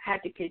what? I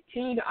had to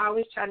continue to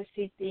always try to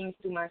see things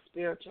through my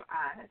spiritual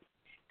eyes.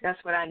 That's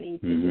what I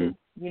need to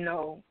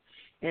do,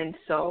 And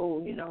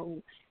so,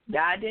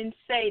 God didn't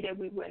say that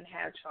we wouldn't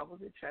have troubles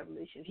and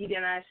tribulations. He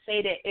did not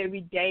say that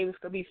every day was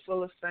going to be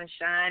full of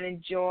sunshine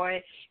and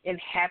joy and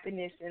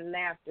happiness and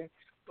laughter.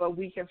 But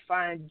we can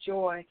find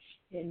joy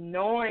in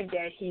knowing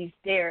that He's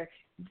there.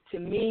 To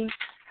me,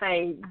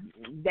 hey,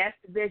 that's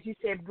the best. You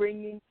said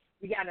we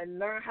got to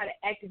learn how to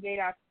activate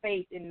our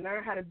faith and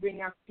learn how to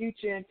bring our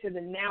future into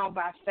the now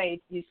by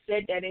faith. You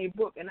said that in your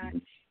book,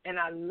 and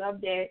I love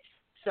that.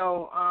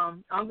 So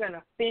I'm going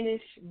to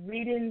finish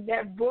reading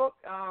that book.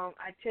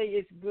 I tell you,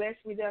 it's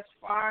blessed me thus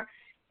far,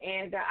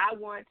 and I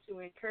want to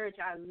encourage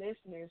our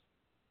listeners.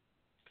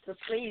 So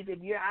please,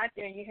 if you're out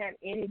there and you have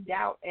any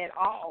doubt at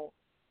all,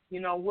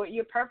 what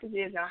your purpose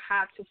is or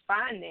how to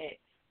find that,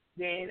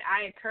 then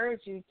I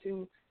encourage you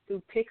to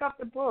pick up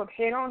the book.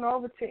 Head on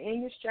over to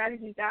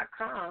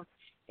EnyiaStrategies.com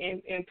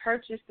and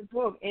purchase the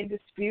book,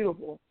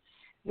 Indisputable.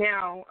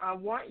 Now, I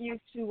want you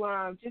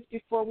to, just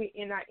before we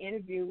end our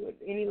interview, with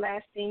any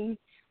last thing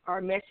or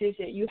message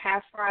that you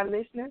have for our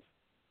listeners?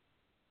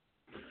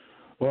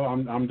 Well,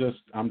 I'm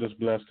just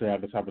blessed to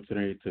have this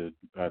opportunity to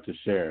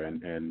share,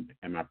 and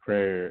my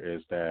prayer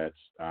is that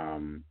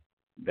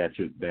that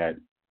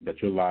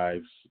your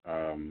lives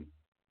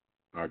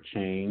are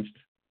changed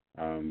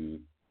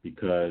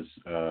because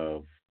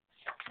of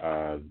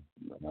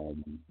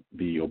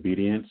the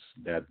obedience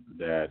that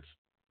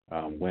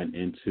went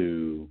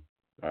into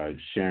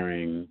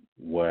sharing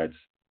what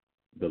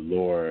the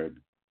Lord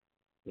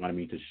wanted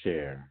me to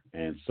share.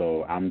 And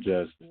so I'm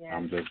just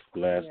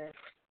blessed. Yes.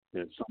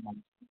 There's so much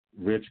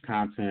rich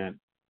content.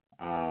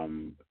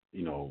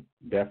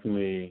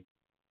 Definitely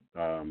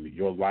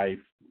your life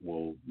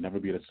will never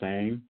be the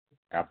same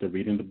after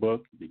reading the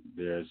book.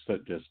 There's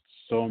just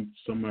so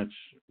much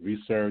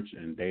research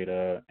and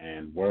data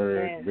and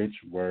rich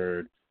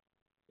word,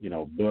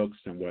 books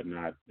and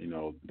whatnot,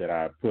 that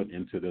I put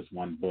into this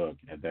one book,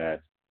 and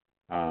that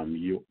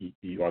you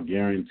are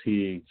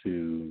guaranteed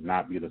to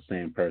not be the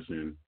same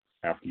person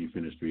after you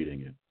finish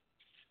reading it.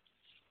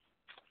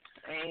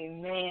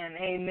 Amen.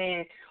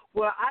 Amen.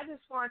 Well, I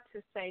just want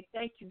to say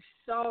thank you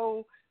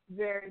so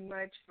very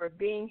much for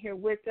being here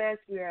with us.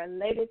 We are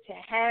elated to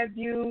have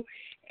you,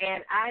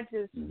 and I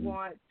just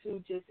want to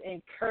just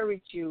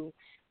encourage you,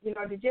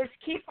 to just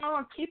keep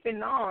on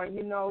keeping on.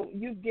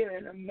 You give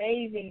an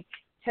amazing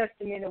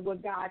testament of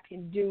what God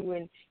can do,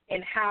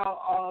 and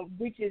how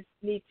we just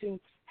need to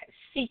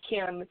seek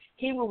Him.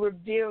 He will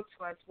reveal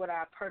to us what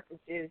our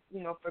purpose is,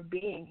 for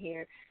being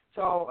here.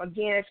 So,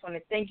 again, I just want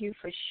to thank you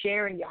for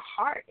sharing your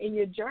heart and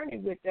your journey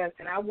with us.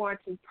 And I want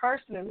to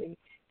personally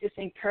just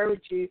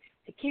encourage you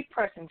to keep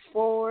pressing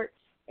forward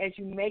as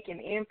you make an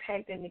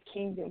impact in the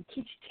kingdom.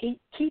 Keep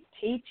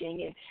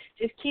teaching and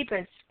just keep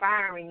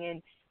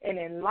inspiring and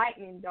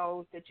enlightening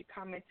those that you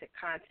come into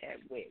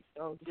contact with.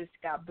 So just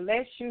God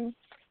bless you,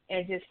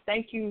 and just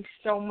thank you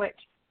so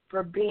much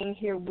for being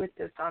here with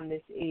us on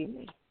this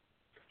evening.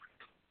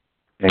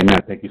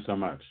 Amen. Thank you so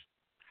much.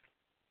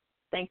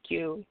 Thank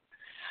you.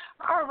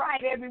 All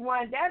right,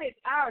 everyone, that is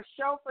our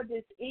show for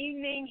this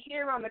evening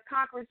here on the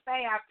Conquerors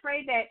Bay. I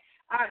pray that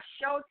our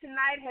show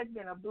tonight has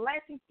been a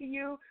blessing to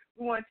you.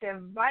 We want to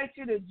invite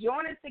you to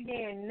join us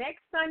again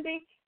next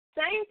Sunday,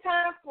 same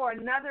time, for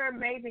another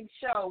amazing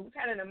show. We've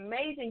had an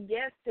amazing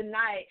guest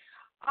tonight,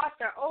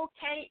 author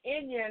Okey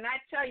Enyia, and I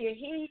tell you,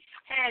 he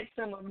had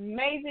some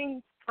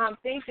amazing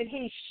things that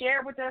he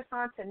shared with us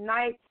on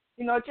tonight.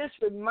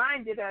 Just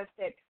reminded us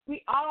that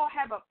we all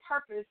have a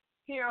purpose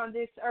here on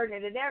this earth,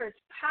 and that there is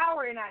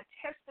power in our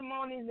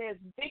testimonies, there's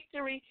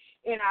victory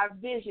in our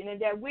vision,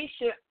 and that we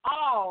should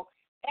all,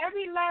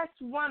 every last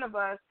one of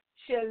us,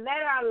 should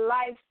let our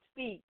life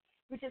speak.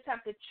 We just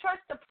have to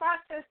trust the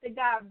process that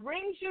God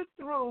brings you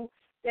through,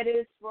 that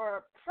is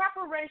for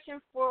preparation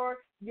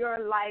for your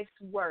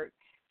life's work.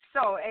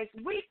 So as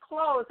we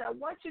close, I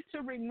want you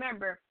to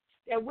remember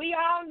that we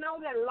all know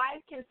that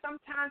life can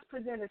sometimes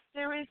present a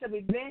series of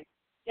events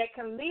that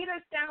can lead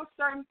us down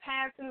certain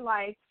paths in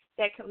life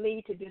that can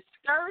lead to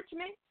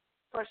discouragement,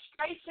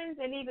 frustrations,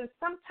 and even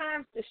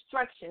sometimes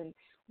destruction.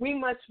 We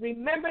must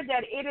remember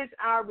that it is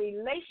our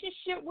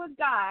relationship with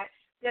God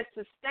that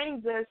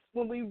sustains us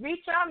when we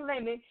reach our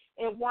limit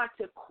and want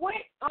to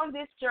quit on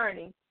this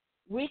journey.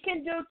 We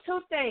can do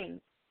two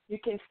things. You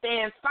can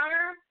stand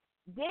firm,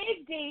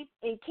 dig deep,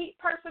 and keep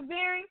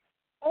persevering,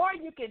 or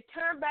you can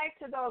turn back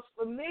to those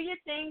familiar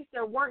things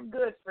that weren't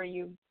good for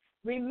you.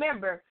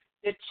 Remember,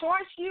 the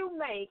choice you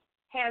make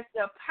has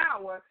the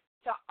power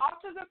to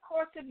alter the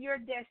course of your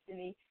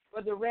destiny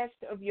for the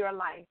rest of your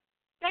life.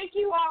 Thank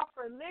you all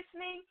for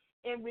listening,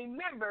 and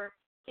remember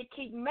to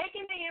keep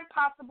making the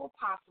impossible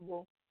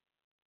possible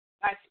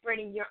by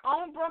spreading your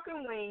own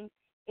broken wings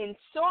and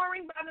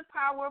soaring by the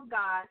power of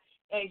God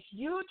as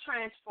you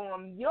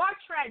transform your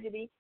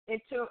tragedy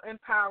into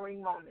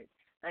empowering moments.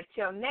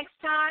 Until next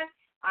time,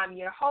 I'm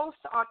your host,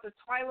 author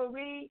Twyla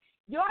Reed.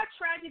 Your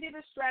tragedy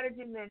to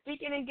strategy and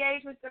seeking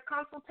engagement to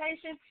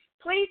consultation,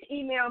 please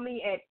email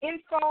me at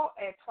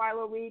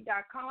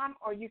info@twylareed.com,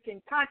 or you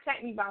can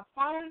contact me by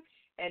phone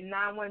at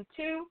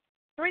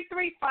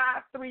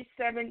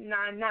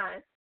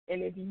 912-335-3799.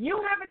 And if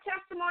you have a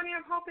testimony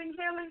of hope and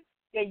healing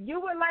that you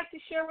would like to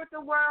share with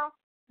the world,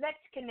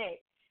 let's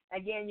connect.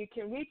 Again, you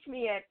can reach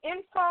me at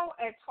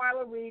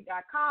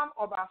info@twylareed.com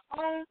or by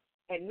phone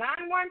at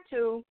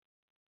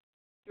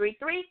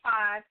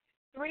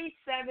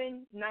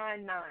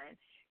 912-335-3799.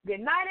 Good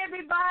night,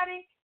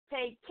 everybody.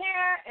 Take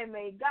care, and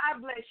may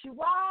God bless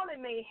you all,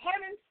 and may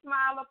heaven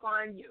smile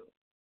upon you.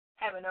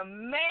 Have an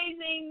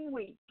amazing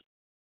week.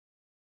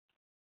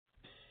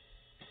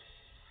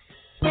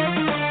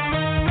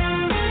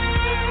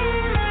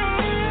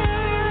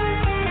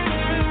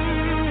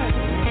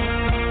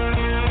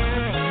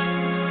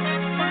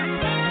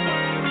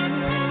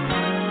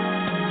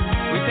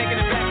 We're taking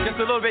it back just a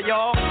little bit,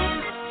 y'all.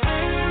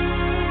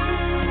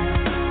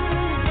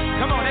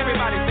 Come on,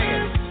 everybody sing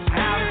it.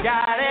 I've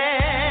got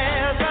it.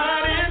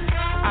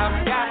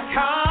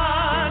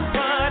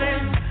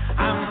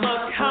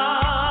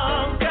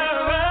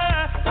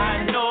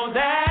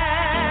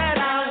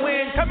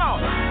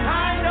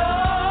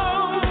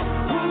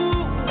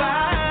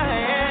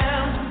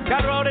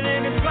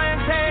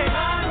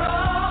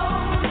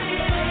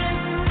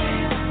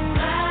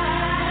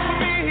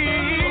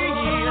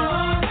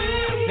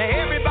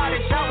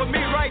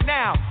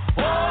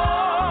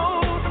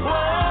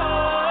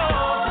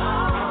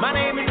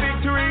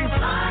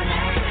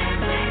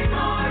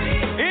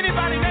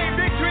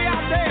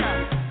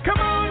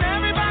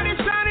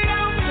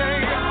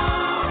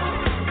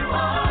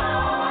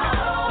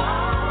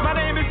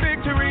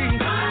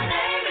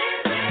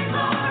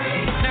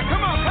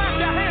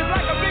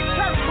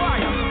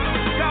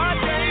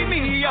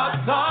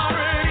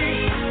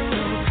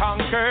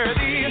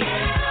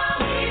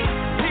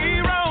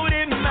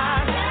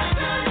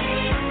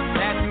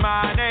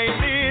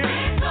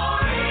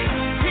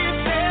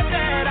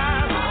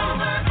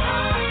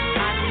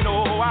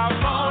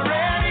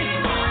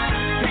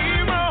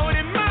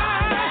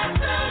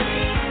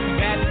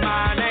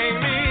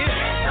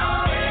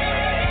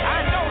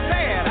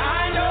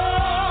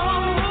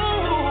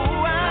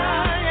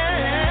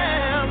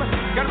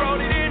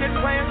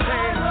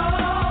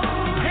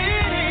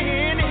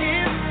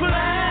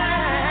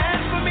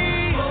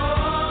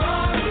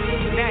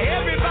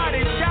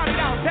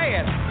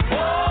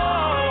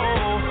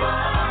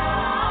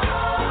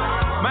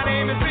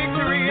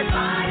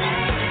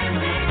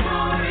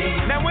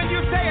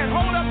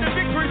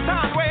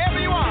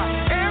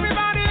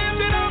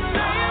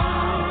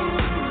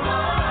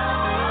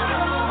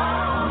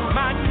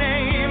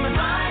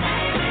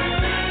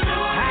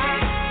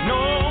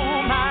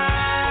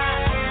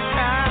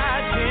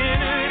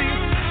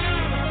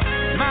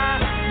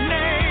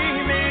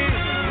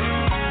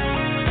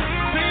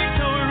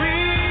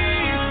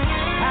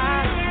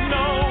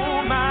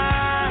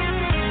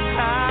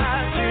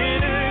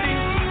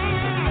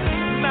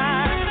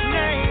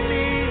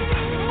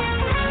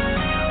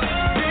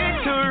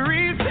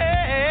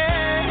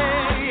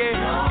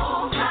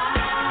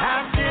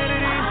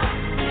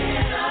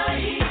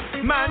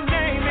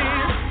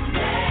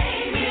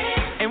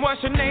 And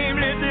what's your name?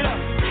 Lift it up.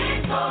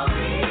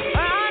 Victory.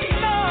 I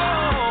know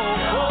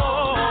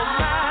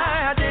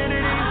my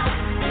identity.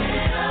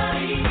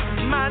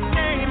 My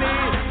name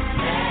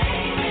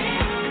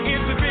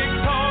is the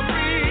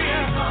victory.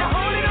 Now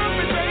hold it up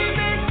and say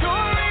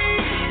victory.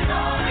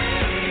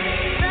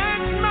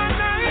 That's my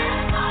name.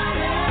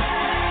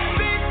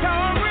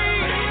 Victory.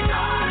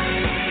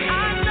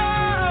 I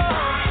know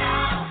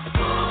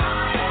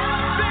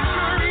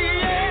victory.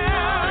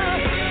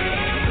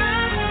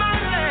 That's my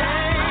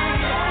name.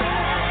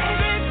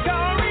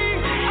 Victory.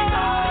 Oh,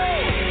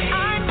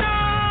 I know.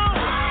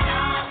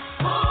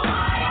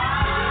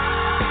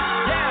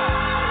 Yeah.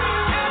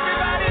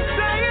 Everybody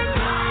say it.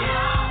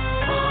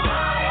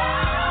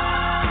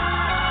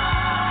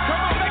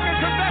 Come on, make a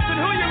confession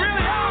who you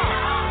really are.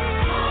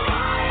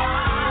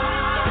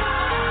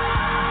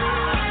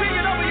 Sing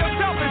it over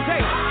yourself and say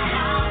it.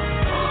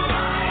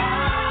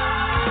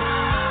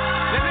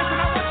 Then listen,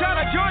 I want y'all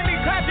to join me.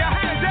 Clap your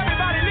hands.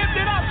 Everybody lift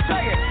it up.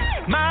 Say it.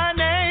 My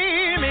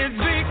name is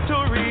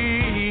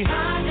Victory.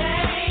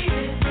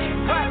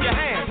 Clap your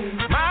hands.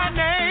 My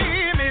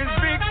name is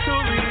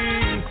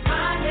Victory.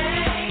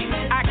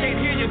 I can't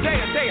hear you. Say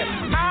it. Say it.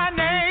 My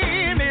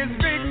name is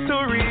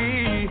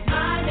Victory.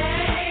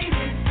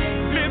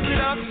 Lift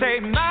it up. Say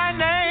my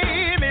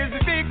name is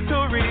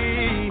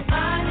Victory.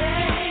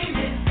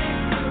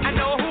 I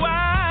know who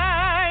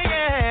I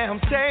am.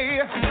 Say.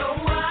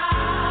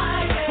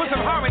 Put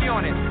some harmony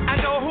on it. I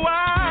know who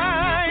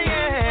I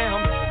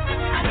am.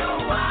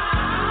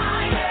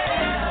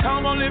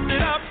 Come on, lift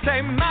it up.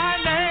 Say my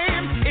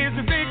name is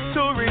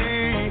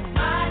Victory.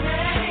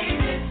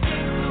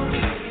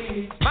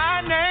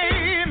 My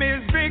name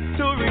is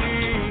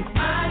Victory.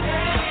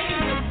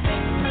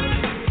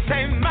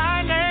 Say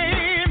my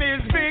name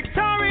is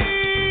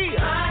Victory.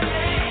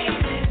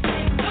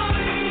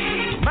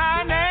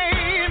 My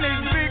name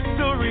is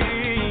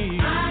Victory.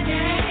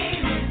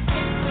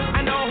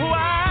 I know who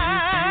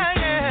I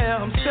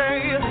am. Say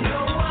it.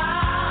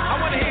 I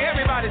want to hear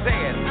everybody say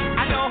it.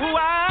 I know who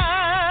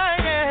I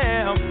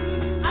am.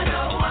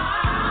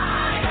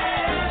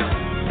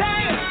 Say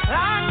it.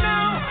 I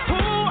know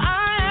who I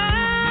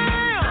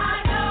am.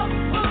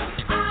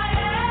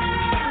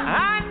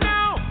 I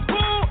know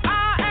who I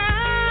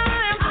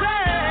am.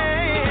 Say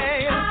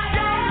it.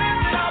 Don't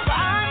lift it up. I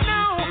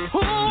know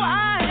who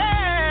I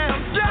am.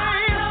 Say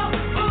it.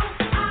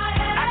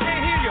 I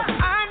can't hear you.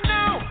 I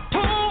know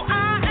who I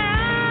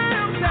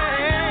am. Say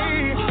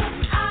it.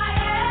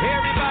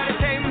 Everybody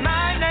say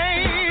my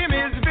name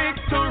is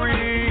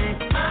Victory.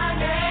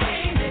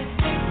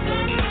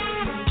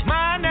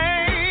 My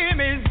name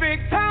is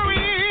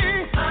Victory.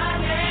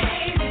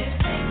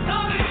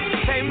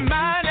 Say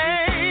my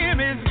name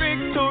is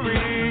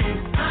Victory.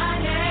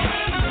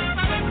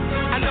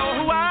 I know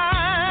who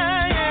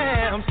I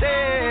am.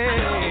 Say.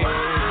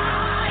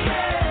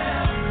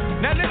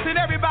 Now listen,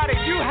 everybody,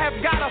 you have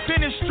got to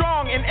finish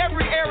strong in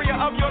every area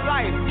of your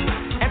life.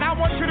 And I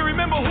want you to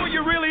remember who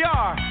you really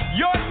are.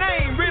 Your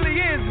name really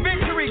is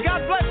Victory.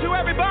 God bless you,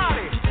 everybody.